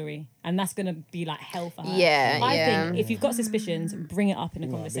that story, and that's gonna be like hell for her. Yeah, I yeah. think if you've got suspicions, bring it up in a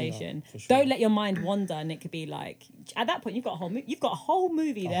Bring it up, conversation. for sure. Don't let your mind wander, and it could be like at that point you've got a whole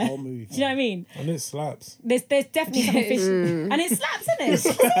movie there. whole movie. Do you know what I mean? And it slaps. There's definitely something fishy, and it slaps,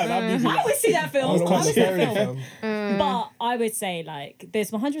 isn't it? I would see that film. It's I quite would see that scary, film. fam. But I would say like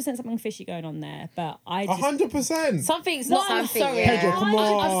there's 100% something fishy going on there. But I just 100%. Something's Well, not. I'm something, sorry. yeah. Pedro, come I'm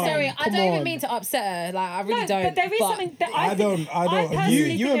on. sorry. I Come don't even on. mean to upset her. Like I really no, don't. but there is something that I don't. You personally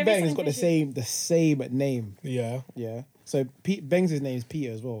and think there is Beng's got something the same name. Yeah. Yeah. So Beng's name is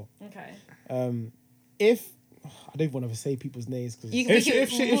Peter as well. Okay. If I don't want to say people's names because You- If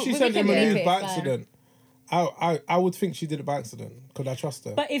she sent him a can news be by fine. accident, I would think she did it by accident. Could I trust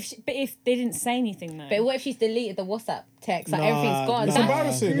her? But if they didn't say anything though. But what if she's deleted the WhatsApp text? Like Nah, everything's gone. nah. It's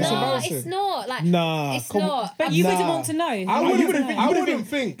embarrassing. It's No, embarrassing. it's not. Like Nah, it's come- not. But you Nah. wouldn't want to know. I you wouldn't think. I wouldn't wouldn't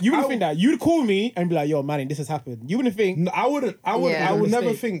think. You wouldn't think that. You'd call me and be like, "Yo, Manny, this has happened." You wouldn't think. No, I wouldn't. Yeah. I would never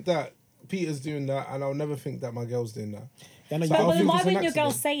Mistake. think that Peter's doing that, and I'll never think that my girl's doing that. I know you But But I can't then think why it's an wouldn't your girl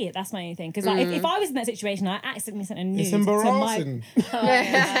accident. say it? That's my only thing. Because like, if I was in that situation, I accidentally sent a nude. It's embarrassing.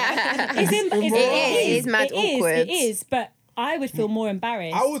 It is mad awkward. It is, but I would feel more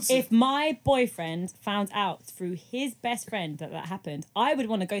embarrassed I would if my boyfriend found out through his best friend that happened. I would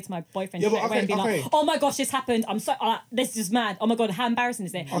want to go to my boyfriend Yeah, but straight away and be okay. like, "Oh my gosh, this happened! I'm so this is mad! Oh my god, how embarrassing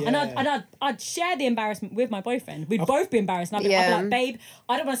is it?" And I'd share the embarrassment with my boyfriend. We'd both be embarrassed. And I'd be Yeah. like, "Babe,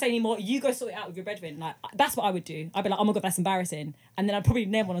 I don't want to say anymore. You go sort it out with your brethren." Like that's what I would do. I'd be like, "Oh my god, that's embarrassing," and then I'd probably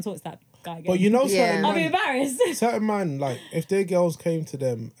never want to talk to that guy again. But you know, Yeah. certain I'll be man, embarrassed. certain man, like if their girls came to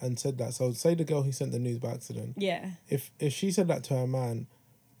them and said that. So say the girl who sent the news by accident. Yeah. If she said that to her man,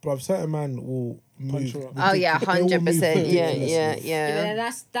 bro, certain man will move. her up. Oh yeah, they will move 100%. Yeah, ridiculously. yeah, Yeah,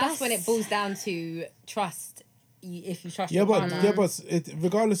 yeah. that's when it boils down to trust. If you trust Yeah, your but partner.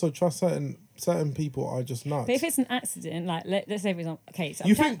 regardless of trust, certain people are just nuts. But if it's an accident, like let's say for example, okay, so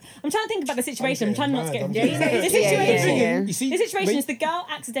You I'm trying to think about the situation. I'm trying getting not to mad, get I'm the getting situation. Yeah. You see, The situation but- is the girl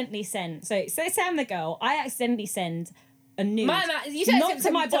accidentally sent. So say I'm the girl, I accidentally send a nude. You said not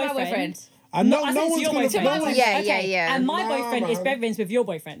to my boyfriend. and No, no, I no sent it to one's your gonna. boyfriend. No one's, Yeah, Okay, yeah. And my Nah, boyfriend is man. best friends with your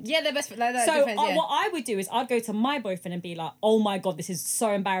boyfriend. Yeah, they're best. Like, So different, yeah. what I would do is I'd go to my boyfriend and be like, "Oh my god, this is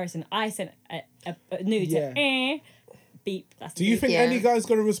so embarrassing. I sent a nude Yeah. to beep." That's Do you think Yeah. any guy's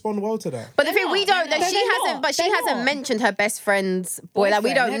gonna respond well to that? But the thing we don't know, They're she not. hasn't. But she They're hasn't not. mentioned her best friend's boy. Like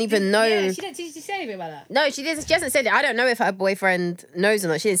we don't Boyfriend. even know. Yeah, did she say anything about that? No, she didn't. She hasn't said it. I don't know if her boyfriend knows or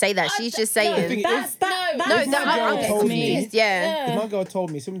not. She didn't say that. She's just no, saying. think- That's that. No, that's no, mad I'm to told me. confused. Yeah. If my girl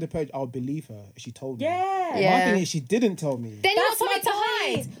told me, similar to Purge, I'll believe her if she told me. Yeah. Yeah. My thing is, she didn't tell me. Then you got That's my something to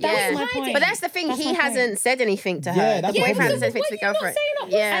hide. point. Yeah. That's my point. But that's the thing. That's He my point. hasn't said anything to her. Yeah, the that's the boyfriend problem. hasn't said anything to the girlfriend.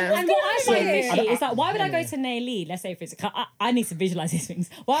 Yeah. And what I find So- fishy is like, why would I go to Naily? Let's say if it's, I need to visualize these things.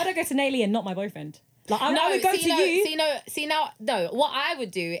 Why would I go to Naily and not my boyfriend? Like I would go to you. No, what I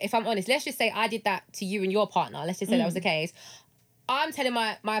would do, if I'm honest, let's just say I did that to you and your partner. Let's just say that was the case. I'm telling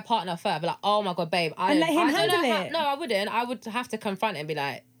my partner first, be like, "Oh my god, babe," And let him I don't handle know it. No, I wouldn't. I would have to confront it and be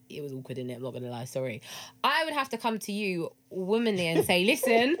like, "It was awkward, innit? I'm not gonna lie, sorry." I would have to come to you womanly and say,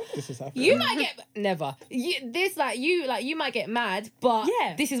 listen, This is happening. you might get never. You might get mad, but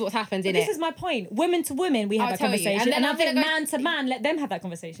Yeah. this is what happens in This it. is my point. Women to women, we have I'll that tell you. conversation. And then And I I'm think gonna go- man to man, let them have that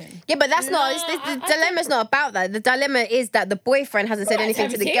conversation. Yeah, but that's No, not. The I dilemma's not about that. The dilemma is that the boyfriend hasn't said anything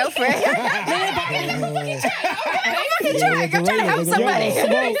to the Tempting. girlfriend. You're trying to help somebody.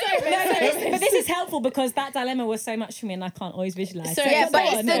 But this is helpful because that dilemma was so much for me and I can't always visualize. So, Yeah, Go but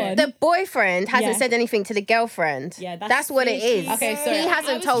on, it's the boyfriend hasn't Yeah. said anything to the girlfriend. Yeah, that's what it is. fishy. Okay, sorry. He I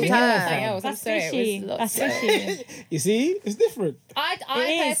hasn't was told thinking of her. something else. I'm That's sorry. fishy. It was That's lots- fishy. You see, it's different. I It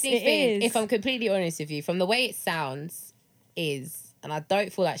personally is, it think, is. if I'm completely honest with you, from the way it sounds, and I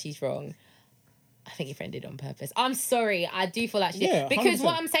don't feel like she's wrong. I think your friend did it on purpose. I'm sorry, I do feel like she did. Yeah, Because 100%.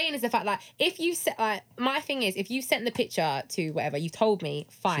 what I'm saying is the fact, like, if you set, like, my thing is, if you sent the picture to whatever, you told me,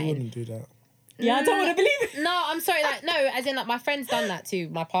 She fine. wouldn't do that. Yeah, I don't want to believe it. No, I'm sorry, like, no, as in, like, my friend's done that to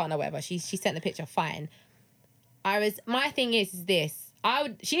my partner, whatever. She sent the picture, fine. My thing is this.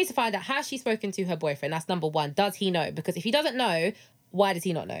 She needs to find out, has she spoken to her boyfriend? That's number one. Does he know? Because if he doesn't know, why does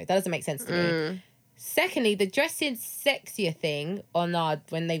he not know? That doesn't make sense to me. Secondly, the dressing sexier thing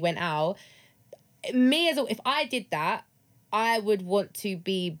when they went out, if I did that, I would want to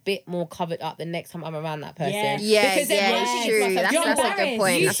be a bit more covered up the next time I'm around that person. Yeah. Yeah, Because then yeah, when it's she true. gets That's myself, a good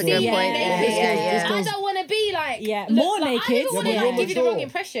point. You That's a see good it point. naked. Yeah. I don't want to be like, Yeah, look, more like, naked. I don't want to Yeah, like but give you the wrong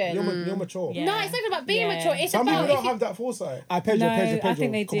impression. You're mature. Yeah. No, it's not even about being Yeah. mature. It's Some about people if don't you- have that foresight. Pedro, No, Pedro. I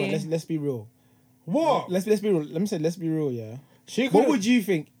think they Come on, do. let's be real. What? Let's be real. Let's be real. Yeah. She What could've- would you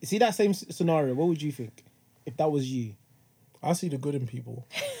think? See that same scenario. What would you think if that was you? I see the good in people.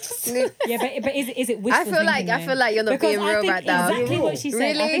 Yeah, but is it wishful I feel like you're not being real right now. Exactly what she said.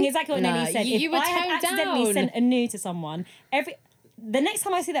 I Really? think exactly what Nah, Nelly said. you If were I had toned accidentally down. sent a nude to someone, the next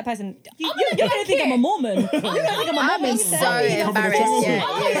time I see that person, you're gonna going to block think I'm a it. Mormon. You're going to think I'm a I'd Mormon. be so embarrassed. Full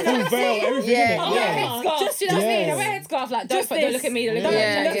Yeah. veil, everything. Yeah. innit? Wear a headscarf. Just you know what I mean? Yeah. A red headscarf, like, Just don't look at me. Don't Yeah, look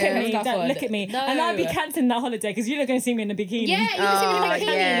yeah. at me. Don't look at me. No. And I'd be cancelling that holiday because you're not going to see me in a bikini. Yeah, you can see me in a Oh,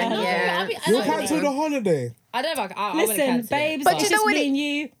 bikini. yeah, No, yeah. You'll cancel the holiday. I don't know if I wouldn't Listen, cancel it. babes, But it's you know just what me it- and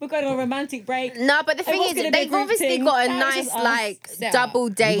you. We're going on a romantic break. No, but the thing what's is, gonna be a they've group obviously thing? got a That was nice just us. like Setup. double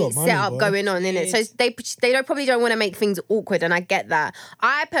date You got money, setup boy. going on in it. So they probably don't want to make things awkward, and I get that.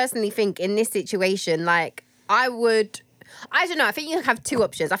 I personally think in this situation, like I don't know. I think you have two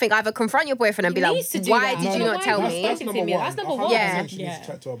options. I think either confront your boyfriend and be He like, needs to do "Why that. did you No, not tell that's- me?" that's number one. That's number one. Yeah. She needs to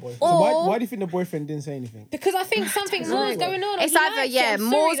chat to her boyfriend. Or- So why do you think the boyfriend didn't say anything? Because I think something more is going on. or It's he either likes it. I'm sorry,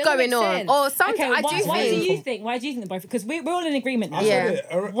 more's it doesn't going make on, sense. or something. Okay, I do why do think. you think? Why do you think the boyfriend? Because we're all in agreement. I now. Yeah. said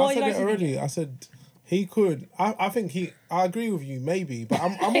it. What I do said you it guys already. think? I said he could. I think he. I agree with you, maybe, but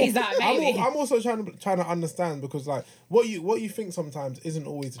I'm He's like, maybe. I'm also trying to understand because like what you think sometimes isn't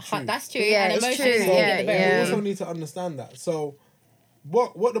always the truth. That's true. Yeah, and it's emotions true, can yeah, get the better You of yeah. you. also need to understand that. So,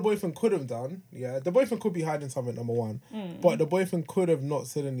 what the boyfriend could have done, the boyfriend could be hiding something. Number one, but the boyfriend could have not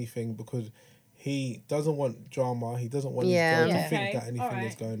said anything because he doesn't want drama. He doesn't want Yeah. his girl Yeah. to think Okay, that anything alright.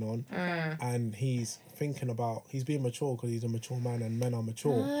 is going on, and he's thinking about he's being mature because he's a mature man and men are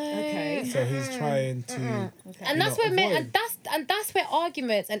mature. Okay. So he's trying to. And that's you where know, men, avoid. and that's where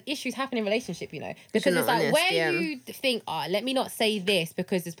arguments and issues happen in relationship, you know, because you're it's not like honest, where yeah. you think, let me not say this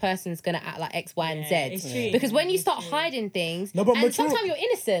because this person's gonna act like X, Y, and Z. it's true. Because when you start hiding things, No, but and mature- sometimes you're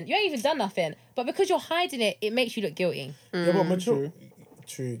innocent, you ain't even done nothing, but because you're hiding it, it makes you look guilty. Yeah, but mature.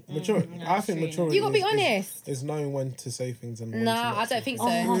 True. Mature. I think maturity. You gotta be is- honest. Is knowing when to say things and when to Nah, not I say don't think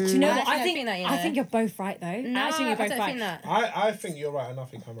things. so. Oh, do you know I what? actually I don't think think that, you I know. think you're both right though. No, I think you're I both don't right. think that. I think you're right and I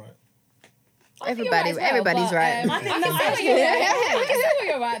think I'm right. Everybody's right. I think can no, say what you're right. I can say what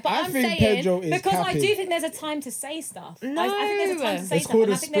you're right, but I I'm think saying Pedro is Because I capping. do think there's a time to say stuff. No. I think there's a time to say It's stuff. called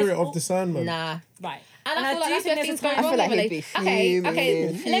and a I think there's spirit of all- discernment. nah. Right. And I feel like do that's think where there's things a go time- I feel wrong like in he'd be relation- Okay.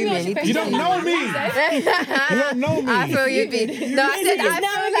 Let me ask you a fuming. question. You don't know me. You don't know me. I feel you'd be. No, I said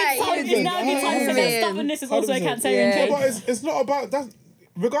I feel like you'd It's be now a good time to say fuming. stubbornness is also a 100%. cancer. Yeah. Yeah, but it's not about that.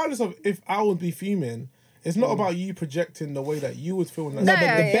 Regardless of if I would be fuming, it's not about you projecting the way that you would feel. In that No,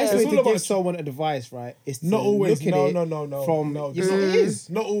 situation. but the yeah, best yeah. way It's all to about give someone advice, right, is to Not always. look at No, it no. from no. you know, it is.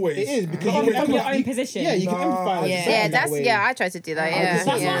 Not always. It is because Not you can from your empathise- own position. Yeah, you can Nah, empathize. yeah. with Yeah, that that's way. yeah. I tried to do that. Yeah, That's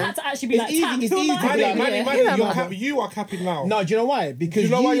why I yeah. had to actually be like, It's easy- tap, it's feel easy my to be hand. like, Manny, you are capping now. No, do you know why? Because you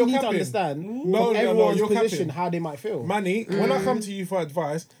know why you're need to capping? understand No, from no, everyone's you're position capping. how they might feel. Manny, when I come to you for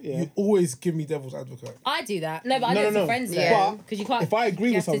advice, Yeah. you always give me devil's advocate. I do that. No, but I do No, it no, to no. friends though. Yeah. Because you can't. If I agree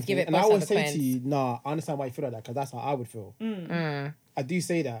you with have to something give it and I both always sides of say the to coins. you, nah, I understand why you feel like that because that's how I would feel. I do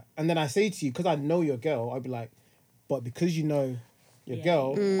say that. And then I say to you, because I know your girl, I'd be like, but because you know your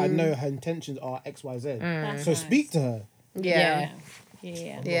girl, I know her intentions are X, Y, Z. That's So nice. speak to her. Yeah.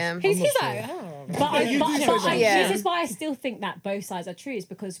 Yeah. Yeah. He's not like, sure. oh. Yeah. This is why I still think that both sides are true, is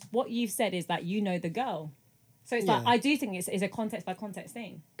because what you've said is that you know the girl. So it's like, I do think it's a context by context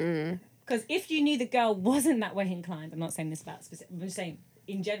thing. Because if you knew the girl wasn't that way inclined, I'm not saying this about specific, I'm just saying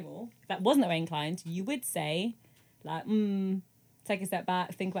in general, that wasn't that way inclined, you would say, like, take a step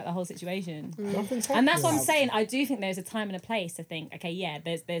back, think about the whole situation. And that's what I'm saying. I do think there's a time and a place to think, okay, yeah,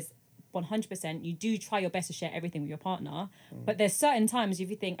 there's 100%, you do try your best to share everything with your partner, but there's certain times if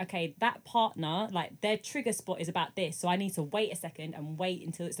you think, okay, that partner, like, their trigger spot is about this, so I need to wait a second and wait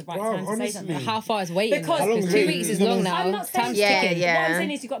until it's the right time to say something. How far is waiting? Because 2 weeks is long now. I'm not saying Time's ticking. ticking. What I'm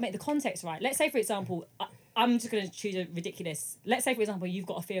saying is you've got to make the context right. Let's say, for example, I'm just going to choose a ridiculous. Let's say, for example, you've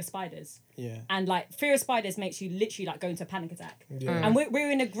got a fear of spiders. Yeah. And, like, fear of spiders makes you literally, like, go into a panic attack. Yeah. And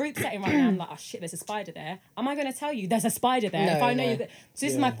we're in a group setting right now. I'm like, oh, shit, there's a spider there. Am I going to tell you there's a spider there? No, if I know no. you... So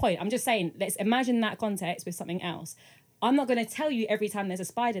this is my point. I'm just saying, let's imagine that context with something else. I'm not going to tell you every time there's a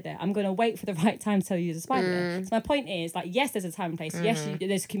spider there. I'm going to wait for the right time to tell you there's a spider there. So my point is, like, yes, there's a time and place. Yes,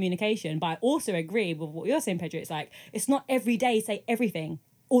 there's communication. But I also agree with what you're saying, Pedro. It's like, it's not every day say everything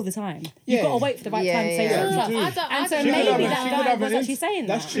all the time. You've got to wait for the right time to say certain stuff. And so maybe that guy was actually saying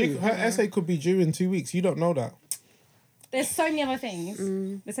that. That's true. Her essay could be due in 2 weeks. You don't know that. There's so many other things.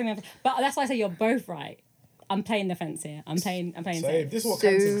 There's so many other, but that's why I say you're both right. I'm playing the fence here. I'm playing safe. This is what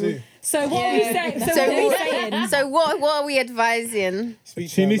cancers do. So what are we saying? So what are we saying? So what are we advising?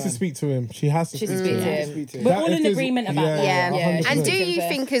 She needs to speak to him. She has to speak to him. Speak to him. We're all in agreement about that. Yeah. 100%. And do you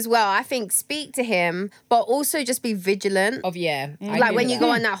think as well, I think speak to him, but also just be vigilant. I Like agree when with you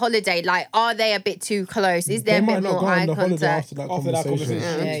go on that holiday, like, are they a bit too close? Is there They a might bit not more go eye on the holiday contact? after that After that conversation.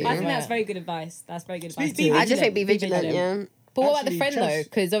 conversation. Yeah, I think yeah. that's very good advice. That's very good advice. Speak to I just think be vigilant, yeah. But what about Actually, the friend though? just-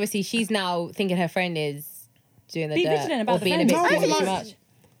 Because obviously she's now thinking her friend is doing the Be dirt vigilant about or the being a friend. bit No, too like-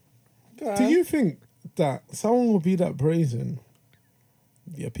 much. Do you think that someone would be that brazen?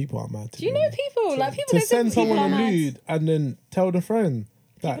 Yeah, people are mad. Do you know people? Like people to that send people someone are a mad. nude and then tell the friend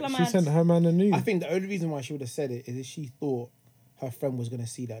that People are she mad. sent her man a nude? I think the only reason why she would have said it is if she thought her friend was going to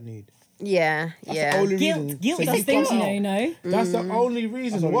see that nude. Yeah, That's yeah. the only reason. Guilt So is you distinct, can't- you know. That's the only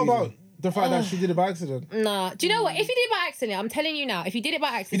reason. That's the What only about the fact that she did it by accident? Nah. Do you know what? If you did it by accident, I'm telling you now. If you did it by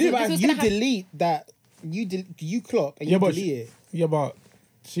You accident, did this it, was you gonna happen. delete that. You clock and Yeah, you but delete it. Yeah, but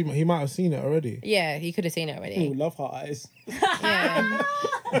he might have seen it already. Yeah, you could have seen it already. Ooh, love her eyes. Yeah.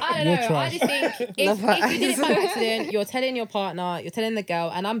 I don't You're know. I trash. just think if you did it by accident, you're telling your partner, you're telling the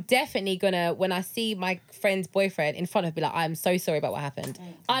girl, and I'm definitely gonna, when I see my friend's boyfriend in front of her, be like, I'm so sorry about what happened.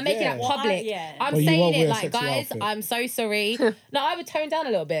 I'm making Yeah. it Well, public. yeah. I'm Well, you saying won't it wear a like, sexy guys, outfit. I'm so sorry. No, I would tone down a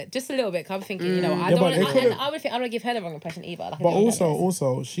little bit, just a little bit, because I'm thinking, you know, I Yeah, don't but want they to, could've- and I would think I don't want to give her the wrong impression either. Like, I But don't want her to-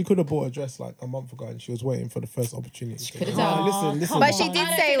 also, she could have bought a dress like a month ago and she was waiting for the first opportunity. could have Oh, done. listen. But she did I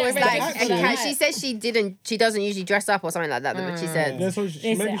don't say it think was that's like, actually and right. she said she doesn't usually dress up or something like that, but she said. Yeah, so maybe she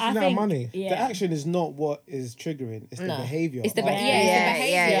Listen, didn't I have think- money. Yeah. The action is not what is triggering. It's the No. behavior. It's the of- behavior. Yeah,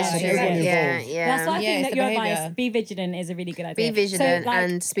 behaviour. yeah, It's yeah, everyone yeah, involved. yeah. That's why I Yeah, think it's that the your behaviour. advice, be vigilant, is a really good idea. Be vigilant So, like,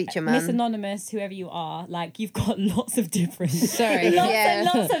 and speak to your Miss man. Anonymous, whoever you are, like, you've got lots of different, Sorry. lots Yeah. and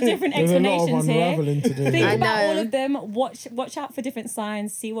lots of different There's a lot of explanations here. unraveling to do. Think I about know. all of them. Watch out for different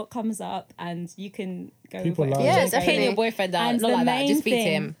signs. See what comes up, and you can go. People with lie. whatever Yeah, you're going definitely. Pin your with. boyfriend out, And not the like that. main Just speak to thing-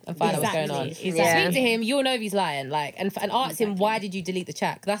 him and find out what's going on. Exactly. Speak to him. You'll know if he's lying. Like, and ask him, why did you delete the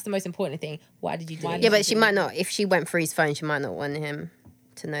chat? 'Cause that's the most important thing. Why did you delete it? Yeah, but she might not. If she went through his phone, she might not want him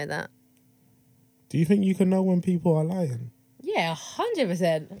to know that. Do you think you can know when people are lying? Yeah,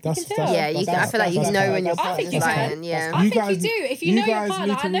 100%. You That's- can tell. that's- Yeah, you. I feel like you that's- know when your that's- I think partner's you can. lying. Yeah. I You think guys- you do. If you you know your guys partner,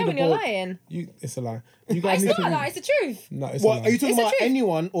 need to I know read when the you're book. lying. It's a lie. You guys It's need not to a read. lie, it's the truth. No, it's What a lie. are you talking It's the about? truth.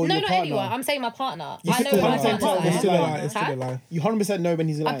 Anyone or No, your not partner? anyone. I'm saying my partner. You I still know when my 100% partner's tell lying. It's still a lie. lying. It's still a lie. You 100% know when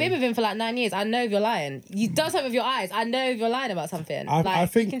he's lying. I've been with him for like 9 years. I know if you're lying. You done something with your eyes. I know if you're lying about something. I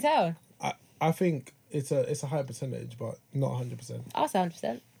think- you can tell. I think it's a high percentage, but not 100%. I'll say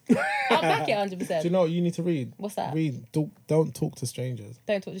 100%. I'll back it 100%. Do you know what you need to read? What's that? Read. Don't talk to strangers.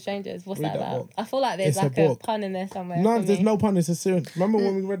 Don't talk to strangers. What's Read that that about? book. I feel like there's It's a like a book. pun in there somewhere. No, for there's me. no pun. It's a serious. Remember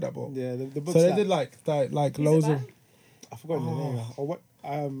when we read that book? Yeah, the book. So they did like loads of. I forgot the name. Or what?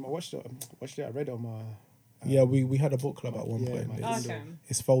 I watched it. I read it on my. Yeah, we had a book club at one Yeah, point. my It's, Okay.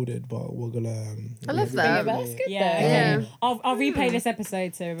 it's folded, but we're gonna. I love Yeah, that. but that's good Yeah, though. Yeah. I'll replay this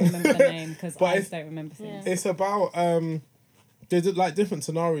episode to remember the name because But I it's- don't remember things. It's about there's like different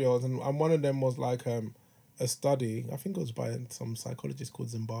scenarios, and one of them was like a study. I think it was by some psychologist called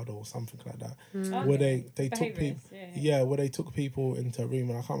Zimbardo or something like that, where they took people. Behaviourist, Yeah, where they took people into a room,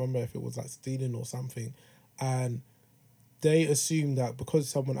 and I can't remember if it was like stealing or something, and they assumed that because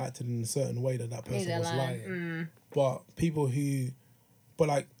someone acted in a certain way that person They're was lying. lying. But people who, but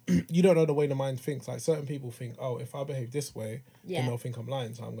like you don't know the way the mind thinks. Like certain people think, oh, if I behave this way, then they'll think I'm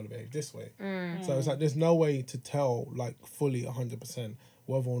lying, so I'm gonna behave this way. So it's like there's no way to tell like fully 100%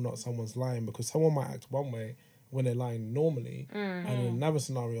 whether or not someone's lying, because someone might act one way when they're lying normally, and in another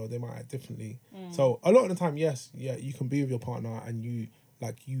scenario they might act differently. So a lot of the time, yes, yeah, you can be with your partner and you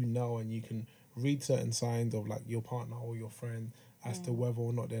know, and you can read certain signs of like your partner or your friend as to whether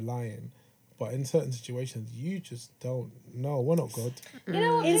or not they're lying. But in certain situations, you just don't know. We're not good. You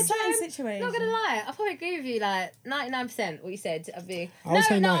know what? In This certain time, situations. not gonna lie, I probably agree with you. Like 99%, what you said. I would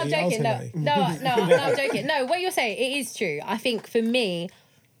say 90, I'm I would joking. say No, 90. no, I'm joking. No, what you're saying, it is true. I think for me,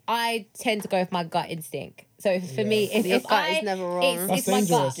 I tend to go with my gut instinct. So for me, Your if gut I, is never wrong. it's my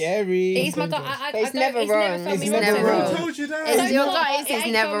gut. Scary. It's my gut. But it's never wrong. felt me It's wrong. never Who wrong. told you that? It's your far, gut it is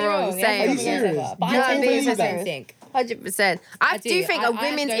ain't never told me wrong. It ain't Same. told me serious? wrong, but No, I tend I'm to being go with my serious. instinct. 100%. I do. do think I a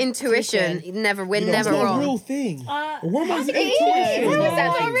women's go intuition intuition. we're It's never not a wrong. real thing. A woman's It intuition. is. How is that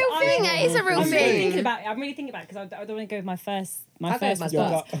Right. not a real thing? It is a real I'm really thinking thing. about it. I'm really thinking about it because I don't want to go with my first I'll go with my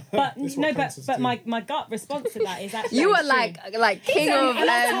response. gut. But It's no, what but princes but do. my gut response to that is actually You are true. like king of And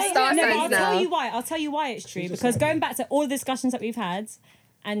I'll star tell you- no, but signs I'll tell now. you why. I'll tell you why it's true. She's just Because like going me. back to all the discussions that we've had,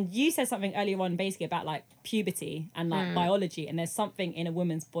 and you said something earlier on basically about like puberty and like biology, and there's something in a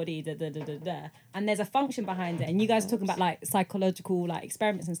woman's body, and there's a function behind it. And you guys are talking about like psychological like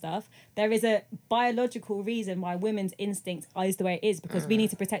experiments and stuff. There is a biological reason why women's instinct is the way it is, because we need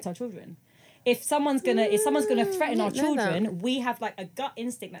to protect our children. If someone's gonna threaten our didn't know that. children, we have like a gut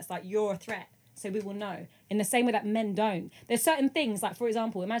instinct that's like, you're a threat. So we will know. In the same way that men don't. There's certain things, like for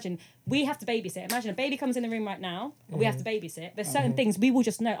example, imagine we have to babysit. Imagine a baby comes in the room right now, we have to babysit. There's certain things we will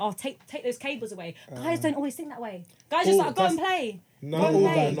just know. Oh, take those cables away. Guys don't always think that way. Guys just like, go and play. No, Go and all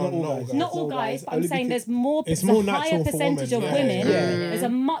play. guys, Not all guys. Not all No guys, guys. but I'm Only saying because- there's more. It's There's more a higher natural for percentage of women, yeah. women. Yeah. There's a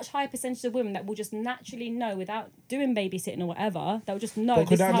much higher percentage of women that will just naturally know without doing babysitting or whatever. They'll just know But this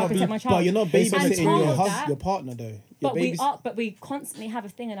could is that how I not be- protect my child. But you're not Based on babysitting experience. your That- your partner though. But we constantly have a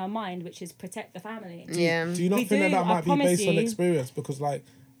thing in our mind which is protect the family. Yeah. Do you not We think do, that I might be promise based on you. experience? Because like,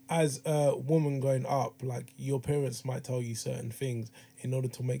 as a woman growing up, like your parents might tell you certain things in order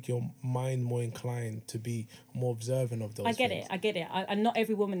to make your mind more inclined to be more observant of those. I get things. it. And not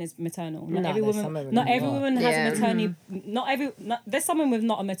every woman is maternal. Not No, every there's woman. some women Not who every are. woman has Yeah. a maternal. There's someone with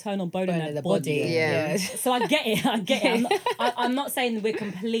not a maternal bone in their body. Yeah. So I get it. I'm not saying that we're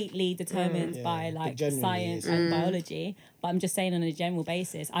completely determined Yeah, by but like generally science it's- and biology, but I'm just saying on a general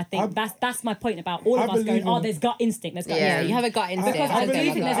basis. I think I- that's my point about all I of us going. believe Oh, in- there's gut instinct. There's gut Yeah. instinct. You have a gut instinct. Because I do don't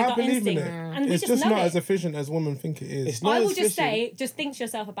think know there's a that. gut believe in instinct, it. and we It's just just know not it. as efficient as women think it is. It's not I as will just efficient. say, just think to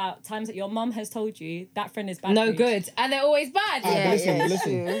yourself about times that your mum has told you that friend is bad. No for you. good, and they're always bad. Yeah, Yeah, listen, yeah, it's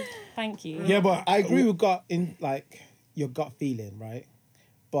listen. true. Thank you. Yeah, but I agree with gut in like your gut feeling, right?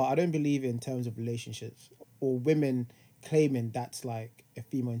 But I don't believe in terms of relationships or women claiming that's like a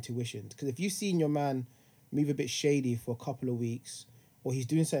female intuition. Because if you've seen your man move a bit shady for a couple of weeks, or he's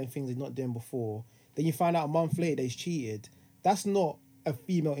doing certain things he's not doing before, then you find out a month later that he's cheated. That's not a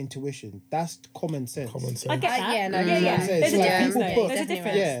female intuition. That's common sense. common sense. I get that. Yeah, no, yeah, you know yeah. what I'm saying? There's a So, like, difference. people Though. put- There's a Definitely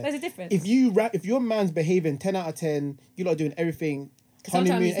difference. Yeah. There's a difference. If your man's behaving 10 out of 10, you're not doing everything. Sometimes,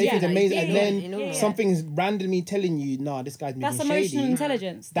 Honeymoon, yeah, everything's like, amazing, yeah, and yeah, then you know what? something's randomly telling you, nah, this guy's moving That's shady. emotional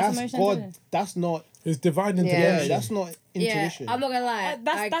intelligence. That's emotional God. intelligence. That's not. It's divine Yeah, Yeah, intervention. that's not intuition. Yeah, I'm not gonna lie.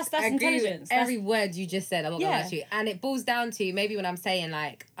 That's I agree with intelligence. every word you just said. I'm not gonna Yeah. lie to you, and it boils down to maybe when I'm saying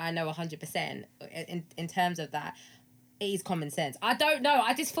like I know 100% in terms of that. It is common sense. I don't know.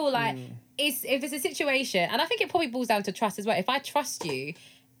 I just feel like if it's a situation, and I think it probably boils down to trust as well. If I trust you,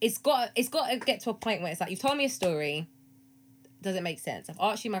 it's got to get to a point where it's like you've told me a story. Does it make sense? I've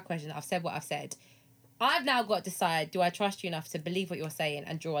asked you my question. I've said what I've said. I've now got to decide, do I trust you enough to believe what you're saying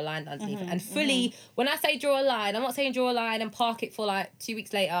and draw a line underneath it? And fully, when I say draw a line, I'm not saying draw a line and park it for like 2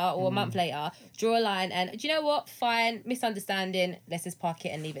 weeks later or a month later. Draw a line and, do you know what? Fine, misunderstanding. Let's just park it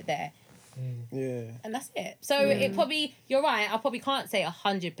and leave it there. Yeah. And that's it. So it probably, you're right, I probably can't say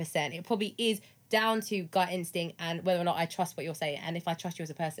 100%. It probably is down to gut instinct and whether or not I trust what you're saying and if I trust you as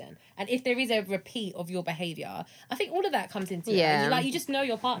a person. And if there is a repeat of your behaviour, I think all of that comes into Yeah. it. Like, you just know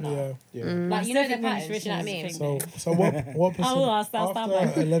your partner. Yeah. Yeah. Like, you know their Definitely patterns, do you know what I mean? intuition is a So what percent? will ask, that's after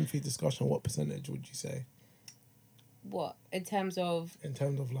that a lengthy discussion, what percentage would you say What? In terms of in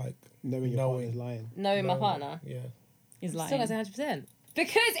terms of like Knowing your partner's lying. knowing my partner? Yeah. Is Still lying. goes 100%.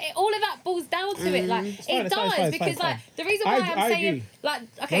 Because all of that boils down to it. Like, fine, it it's fine, does. it's fine, because, it's like, fine. the reason why I I'm saying, agree. like,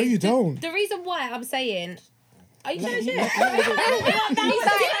 okay. No, you the, don't. The reason why I'm saying, are you sure shit? He's like,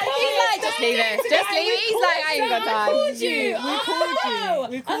 just leave it. Just leave it. He's like, I ain't got time. called you.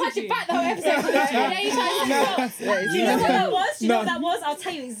 We I called had you. you back the whole episode. Yeah, you tried to You know what that was? You know what that was? I'll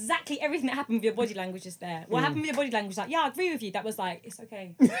tell you exactly everything that happened with your body language just there. What happened with your body language? Like, yeah, I agree with you. That was like, it's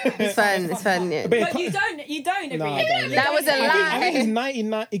okay. It's fun. It's fun. Yeah. But you don't agree. Nah, I don't. That was a I think it's lie.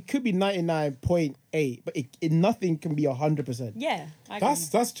 99. It could be 99.8, but nothing can be 100%. Yeah. I agree.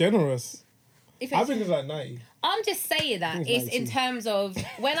 That's generous. If I it's, think it's like 90. I'm just saying that think it's it's in 92. terms of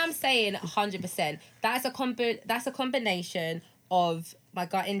when I'm saying 100%, that's a combination of my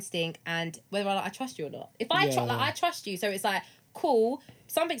gut instinct and whether I trust you or not. If I Yeah, yeah. I trust you, so it's like cool.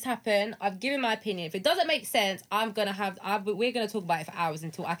 Something's happened. I've given my opinion. If it doesn't make sense, we're gonna talk about it for hours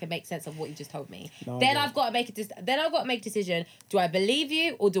until I can make sense of what you just told me. No, I Then get it. I've got to make a decision. Do I believe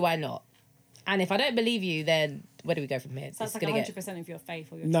you or do I not? And if I don't believe you, then where do we go from here? So it's like gonna 100% of your faith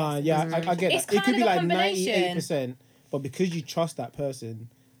or your Nah, trust. yeah, I get It's that. It kind could be of a like combination. 98%, but because you trust that person,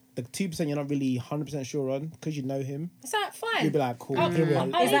 the 2% you're not really 100% sure on, because you know him, It's like fine. you'll be like, cool. I'll Is leave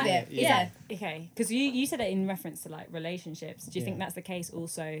that- it. Is Yeah. that- okay, because you said it in reference to like relationships. Do you think Yeah. that's the case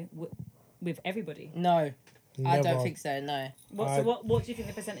also with everybody? No, I Never. don't think so. No, What do you think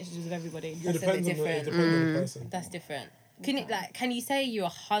the percentage is of everybody? It That's a depends bit on the, it different. depends on the person. that's different. Can you say you're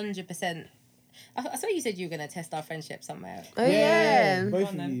 100%? I saw you said you were gonna test our friendship somewhere. Oh yeah. Go Both on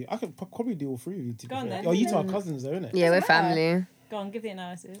of then. you. I could probably do all three of you. To Go be on fair. then. Oh, you two are cousins, though, innit? Yeah, we're matter. family. Go on, give the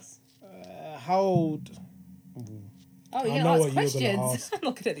analysis. How old? Oh, I you're know gonna what ask you were gonna questions. ask. I'm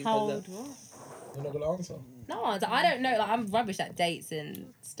not gonna do How that. old? What? You're not gonna answer. No, I don't know. Like I'm rubbish at dates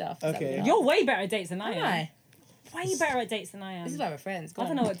and stuff. Is that Okay. what you are? You're way better at dates than I Am am. I? Way better at dates than I am. This is why we're friends. Go I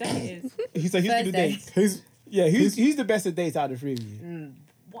don't on. know what date it is. He's like, who's good at Thursday. dates? Who's Yeah, who's the best at dates out of the three of you?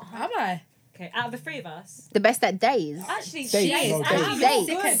 What? Am I? Okay, out of the three of us, The best at days. actually, Dates. she is. No, Actually, dates. you're I'm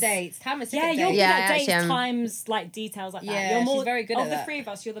sick good. at dates. I'm a sick Yeah, at you're dates. good Yeah, I at dates actually am. times like details like that. Yeah, You're more she's very good of at the that. three of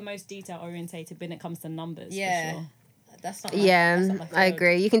us. You're the most detail orientated when it comes to numbers. Yeah. For sure. That's not. My, Yeah, that's not my I field.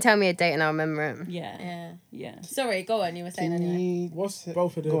 agree. You can tell me a date and I'll remember it. Yeah. Yeah. Sorry, go on. You were saying Can anyway. you? what's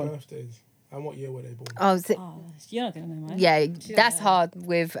both of their Go on. birthdays and what year were they born? Oh, Oh, you're not gonna know, mine. yeah, that's hard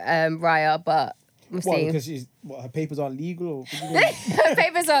with Raya, but we'll What? see. Because her papers aren't legal, or what do you mean?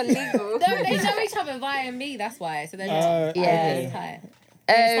 Papers aren't legal. No, they know each other via me. That's why. So they're just Yeah. tight.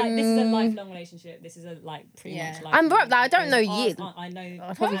 It's like this is a lifelong relationship. This is a like pretty Yeah. much. I'm right, like, I don't know Ours you. aren't- I know.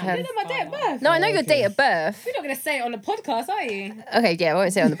 I probably Wow, have. you know my date of birth. No, I know your Okay. date of birth. You're not gonna say it on the podcast, are you? Okay, yeah, I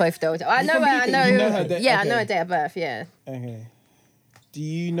won't say it on the both though. I know, I know. You know her date- Yeah, I okay. know her date of birth. Yeah. Okay. Do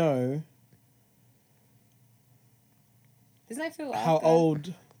you know There's no feel. how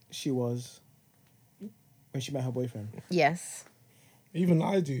old she was when she met her boyfriend? Yes. Even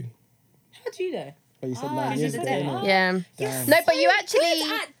I do. How do you know? Oh, you said Ah, 9 she years said ago. that. innit? Yeah. Damn. No, but you Good actually.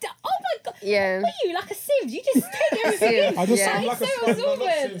 at- oh my god. Yeah. What are you, like a sieve? You just take everything in. I just Yeah. sound like So a I'm not absorbent.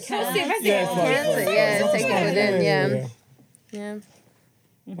 serious. How sieve has Yeah, it? it's fine, it's Cancer, fine. yeah, take it within, yeah. Yeah.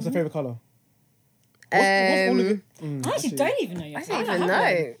 What's her favorite color? What's all of it? I actually don't even know your I don't favorite even colour.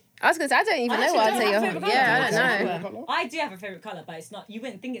 know. I was gonna say I don't even I know actually what I'll don't tell have you. a favourite Yeah, I colour. don't know. Favorite color? I do have a favorite color, but it's not. You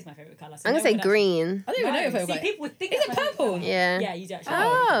wouldn't think it's my favorite color. So I'm no gonna say one actually- green. I don't even know your No, favorite see, colour. people would think Is it's it my favourite purple? colour. Yeah. Yeah, you do actually.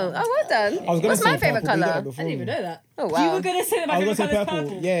 Oh, well done. I was gonna What's say my favorite purple, but you got color? it before I didn't even me. know that. Oh You wow. were gonna say that my I was favorite gonna say color is purple.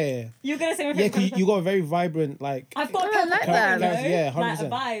 purple. Yeah. You were gonna say my Yeah, favorite because color. you got a very vibrant, like. I've got a Oh, I purple like color, that. you know? Yeah, like 100%. a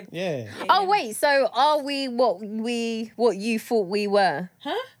vibe. Yeah. Oh wait, so are we what you thought we were?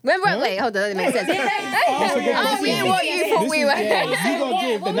 Huh? Remember? Wait, hold on. That makes sense. Oh, so Are this we is- what you thought this we is- were? yeah, you gotta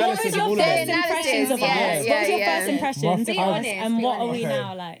give the What was analysis of your all of first them. Impressions of Yeah, us. yeah, What was your yeah. first impressions My of Be us, honest, and be what are honest. we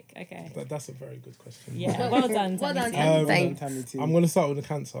now like? Okay. That's a very good question. Yeah. Well done. Well done, Tammy. Thanks. Tammy too. I'm gonna start with the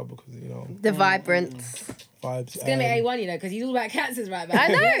cancer because you know The vibrant. vibes. It's gonna be A1, you know, because he's all about cancers right now. I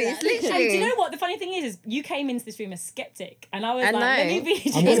know. It's And do you literally. know what? The funny thing is you came into this room a skeptic, and I was I like, let me know. be.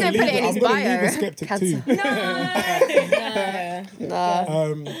 He's gonna put it in his I'm gonna leave bio. a skeptic Cancer. too. No.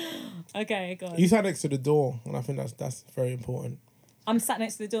 No. Okay, go on. You sat next to the door, and I think that's very important. I'm sat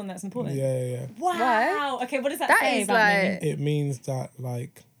next to the door, and that's important. Yeah. Wow. Okay, what does that, That say is about like. me? It means that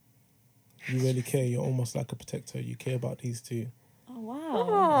like you really care. You're almost like a protector. You care about these two. Oh wow.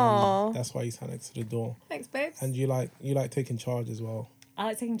 Oh. That's why you sat next to the door, Thanks, babes. and you like taking charge as well. I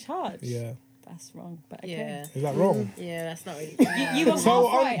like taking charge. Yeah, That's wrong, but okay. Yeah. is that wrong? Yeah, that's not really. You were So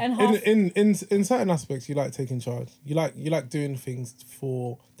half right and half. in certain aspects, you like taking charge. You like doing things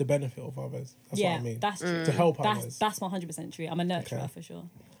for the benefit of others. That's yeah, what I mean. that's true. To help That's others. 100% true. I'm a nurturer Okay. for sure.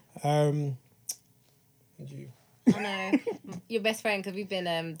 And you I know. Your best friend, because we've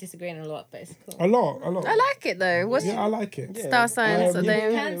been disagreeing a lot, but it's cool. a lot. I like it though. What's Yeah, I like it. star signs? Are they?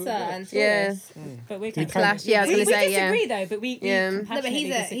 Cancer and Taurus. Yeah. But we're You Clash. Yeah, I was we gonna say yeah. disagree though, but we Yeah. No, but compassionately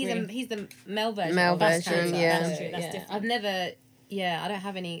disagree. he's the male version. Male of us version, Cancer. yeah. That's true, that's different. I've never. Yeah, I don't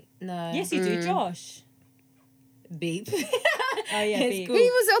have any. No. Yes, you do, Josh. Beep. Oh yeah, It's beep. cool. He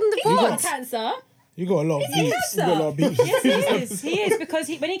was on the He's board. got cancer. You got a lot of he beats. You got a lot of beats. Yes, he is. He is because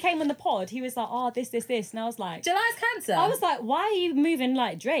when he came on the pod, he was like, "Oh, this," and I was like, July's cancer. I was like, "Why are you moving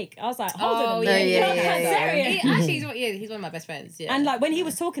like Drake?" I was like, "Hold on, a Oh, minute, yeah, you're yeah, yeah, Cancerian." He, actually, he's one of my best friends. Yeah. And like when he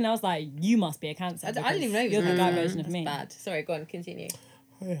was talking, I was like, "You must be a Cancer." I didn't even know he was you're the a guy Cancer. version of That's me. bad. Sorry, go on, continue.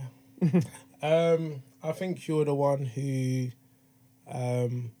 Oh, yeah. I think you're the one who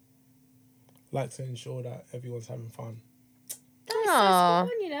likes to ensure that everyone's having fun. Aw.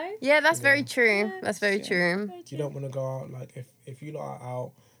 You know. Yeah, that's very true. Yeah, That's very true. You don't want to go out like if you lot are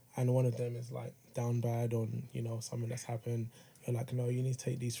out and one of them is like down bad on something that's happened. You're like, no, you need to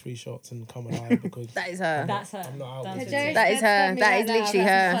take these 3 shots and come alive because That is her. That's her. I'm not out That's with her. you. That is her. That is literally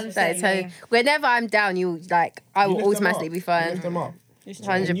her. That is her. Whenever I'm down, I You will lift them automatically up. be You fine. lift them up. 100%. I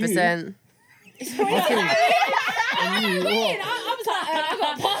I was like, I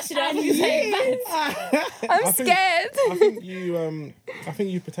got passionate. I was saying I'm scared. I think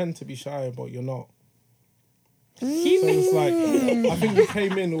you pretend to be shy, but you're not. So it's like I think you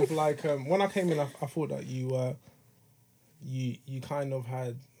came in with like when I came in, I thought that you kind of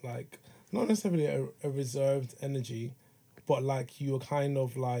had like not necessarily a reserved energy, but like you were kind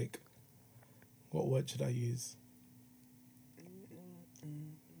of like, what word should I use?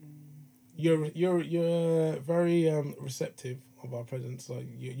 You're very receptive of our presence, so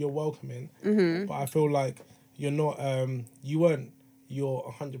you're welcoming. Mm-hmm. But I feel like you're not. You weren't your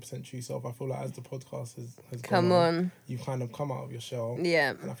 100% true self. I feel like as the podcast has Come gone on. you've kind of come out of your shell.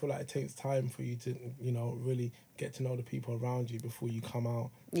 Yeah. And I feel like it takes time for you to really get to know the people around you before you come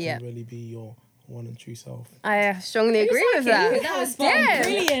out Yeah. and really be your one and true self. I strongly agree with that. That was Yeah.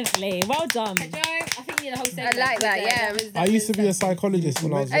 Brilliantly. Well done. Joe, I think you need a whole segment. I like that, yeah. I used to be a psychologist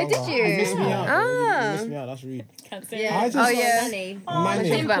when I was Oh, younger. did you? You missed me out. bro. Ah. You missed me out. That's rude. Yeah. I just Oh, yeah. Manny. Manny.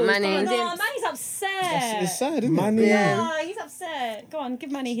 Think about Manny. Oh, no, Manny's upset. It's sad, isn't Manny. it? Yeah. Oh, he's upset. Go on,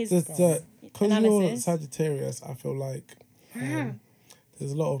 give Manny his Because you're analysis. Sagittarius, I feel like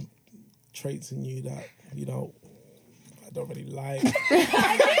there's a lot of traits in you that I don't really like.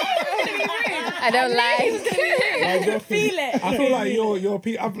 I don't like. Feel it. I feel like you're.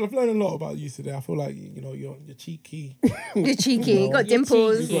 I've learned a lot about you today. I feel like you're cheeky. You're cheeky. You got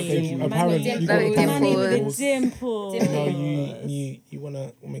dimples. You got cheeky. them apparent. You got Very apparent Manny with dimples. a dimple. You want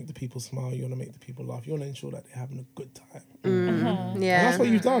to make the people smile. You want to make the people laugh. You want to ensure that they're having a good time. Yeah. And that's what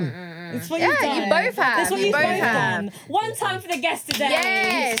you've done. That's what you've done. You both have. That's what You you both both have. done. One time for the guest today.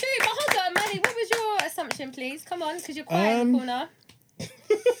 Yes. True, but hold on, Manny, what was your assumption, please? Come on, because you're quiet in the corner.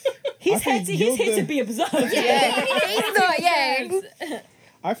 He's think here you're to the- be observed. Yeah. He's not. Yeah.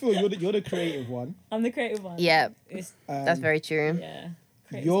 I feel you're the creative one. I'm the creative one. Yeah. It's, That's very true. yeah.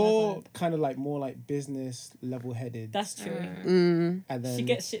 Creative's my You're vibe. kind of like more like business level headed. That's true. Mm. And then She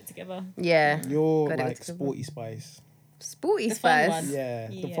gets shit together. Yeah. you're Got it like together. sporty spice. Sporty The fun spice. one. Yeah,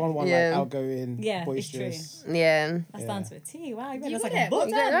 the Yeah. fun one, Yeah. like outgoing, Yeah, it's boisterous. Yeah. That's Yeah. down to a T. Wow, you read You us got like a it. Well book.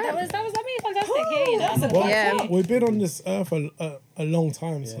 done. Yeah. That was fantastic. Yeah, you know. That's a Well, Yeah. we've been on this earth a long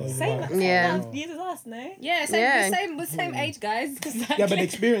time, so Yeah. you're Same, like, same Yeah. amount of years as us, no? Yeah, same age, guys. Yeah, but the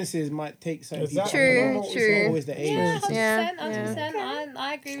experiences might take certain people. Exactly. True, It's true. not always the age. Yeah, It's just- 100%, Yeah. 100%.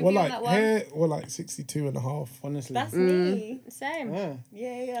 I agree with we're you on like that one. here, we're like 62 and a half. Honestly. That's me. Same. Yeah.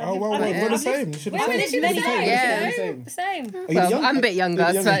 Yeah. Oh well, I've we're lived- the same. You should We're have literally said. the many same. times. Yeah. you Same. know? Same. Are you Well, young? I'm a bit younger,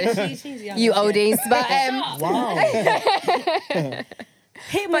 You're younger. so She's young. you oldies. But Wow.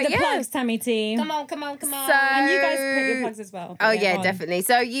 Hit But with the yeah. plugs, Tammy T. Come on. So And you guys put your plugs as well. Oh yeah, go on. definitely.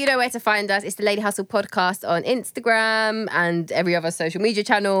 So you know where to find us. It's the Lady Hustle Podcast on Instagram and every other social media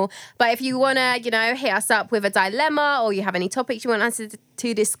channel. But if you wanna, hit us up with a dilemma or you have any topics you want us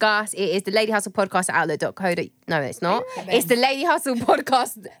to discuss, it is the Lady Hustle Podcast at outlook.co. No, it's not. It's the Lady Hustle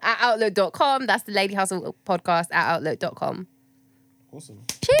Podcast at outlook.com. That's the Lady Hustle Podcast at outlook.com. Awesome.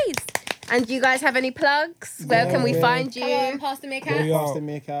 Cheers. And do you guys have any plugs? Where can we Yeah. find you? Come on, Pastor Meerkat. Yeah. Pastor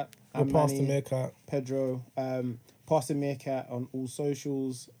Meerkat. We're I'm past the Manny, Meerkat. Pedro. Pastor Meerkat on all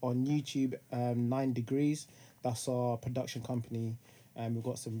socials. On YouTube, 9 Degrees. That's our production company. We've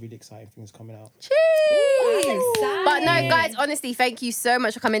got some really exciting things coming out. Cheers. Exciting. But no, guys, honestly, thank you so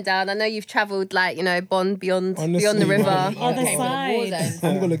much for coming down. I know you've travelled beyond beyond the Honestly, river. man. Other Okay, for the war side.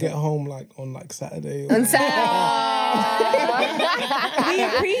 zone. I'm gonna get home on Saturday. And so, We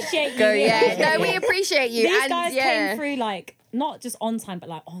appreciate you. go, yeah. No, we appreciate you. These and guys yeah. came through not just on time, but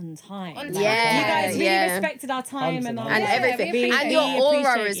on time. On time. Yeah, You guys really yeah. respected our time and our And Yeah, everything. we And appreciate your you. aura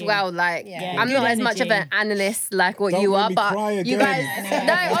Appreciate as you. well. Like, Yeah. I'm Good not as much of energy. an analyst like what Don't you make are, me but cry you guys, again.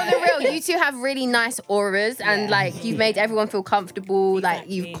 no, on the real, you two have really nice auras and you've made everyone feel comfortable. Like,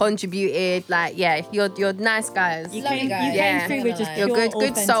 Exactly. you've contributed. Like, yeah, you're nice guys. You Love came, you guys. you Yeah. came through with just You're pure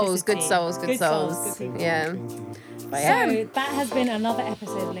good souls, good authenticity. souls. Good people. Yeah. Thank you. But yeah. So that has been another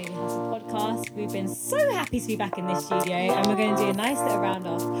episode of Lady Hustle Podcast. We've been so happy to be back in this studio and we're going to do a nice little round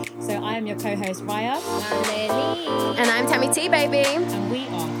off. So I am your co-host Raya I'm Lily. And I'm Tammy T, baby. and we are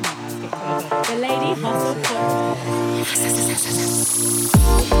come on, guys, get closer. The Lady Hustle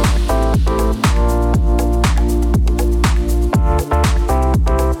Podcast.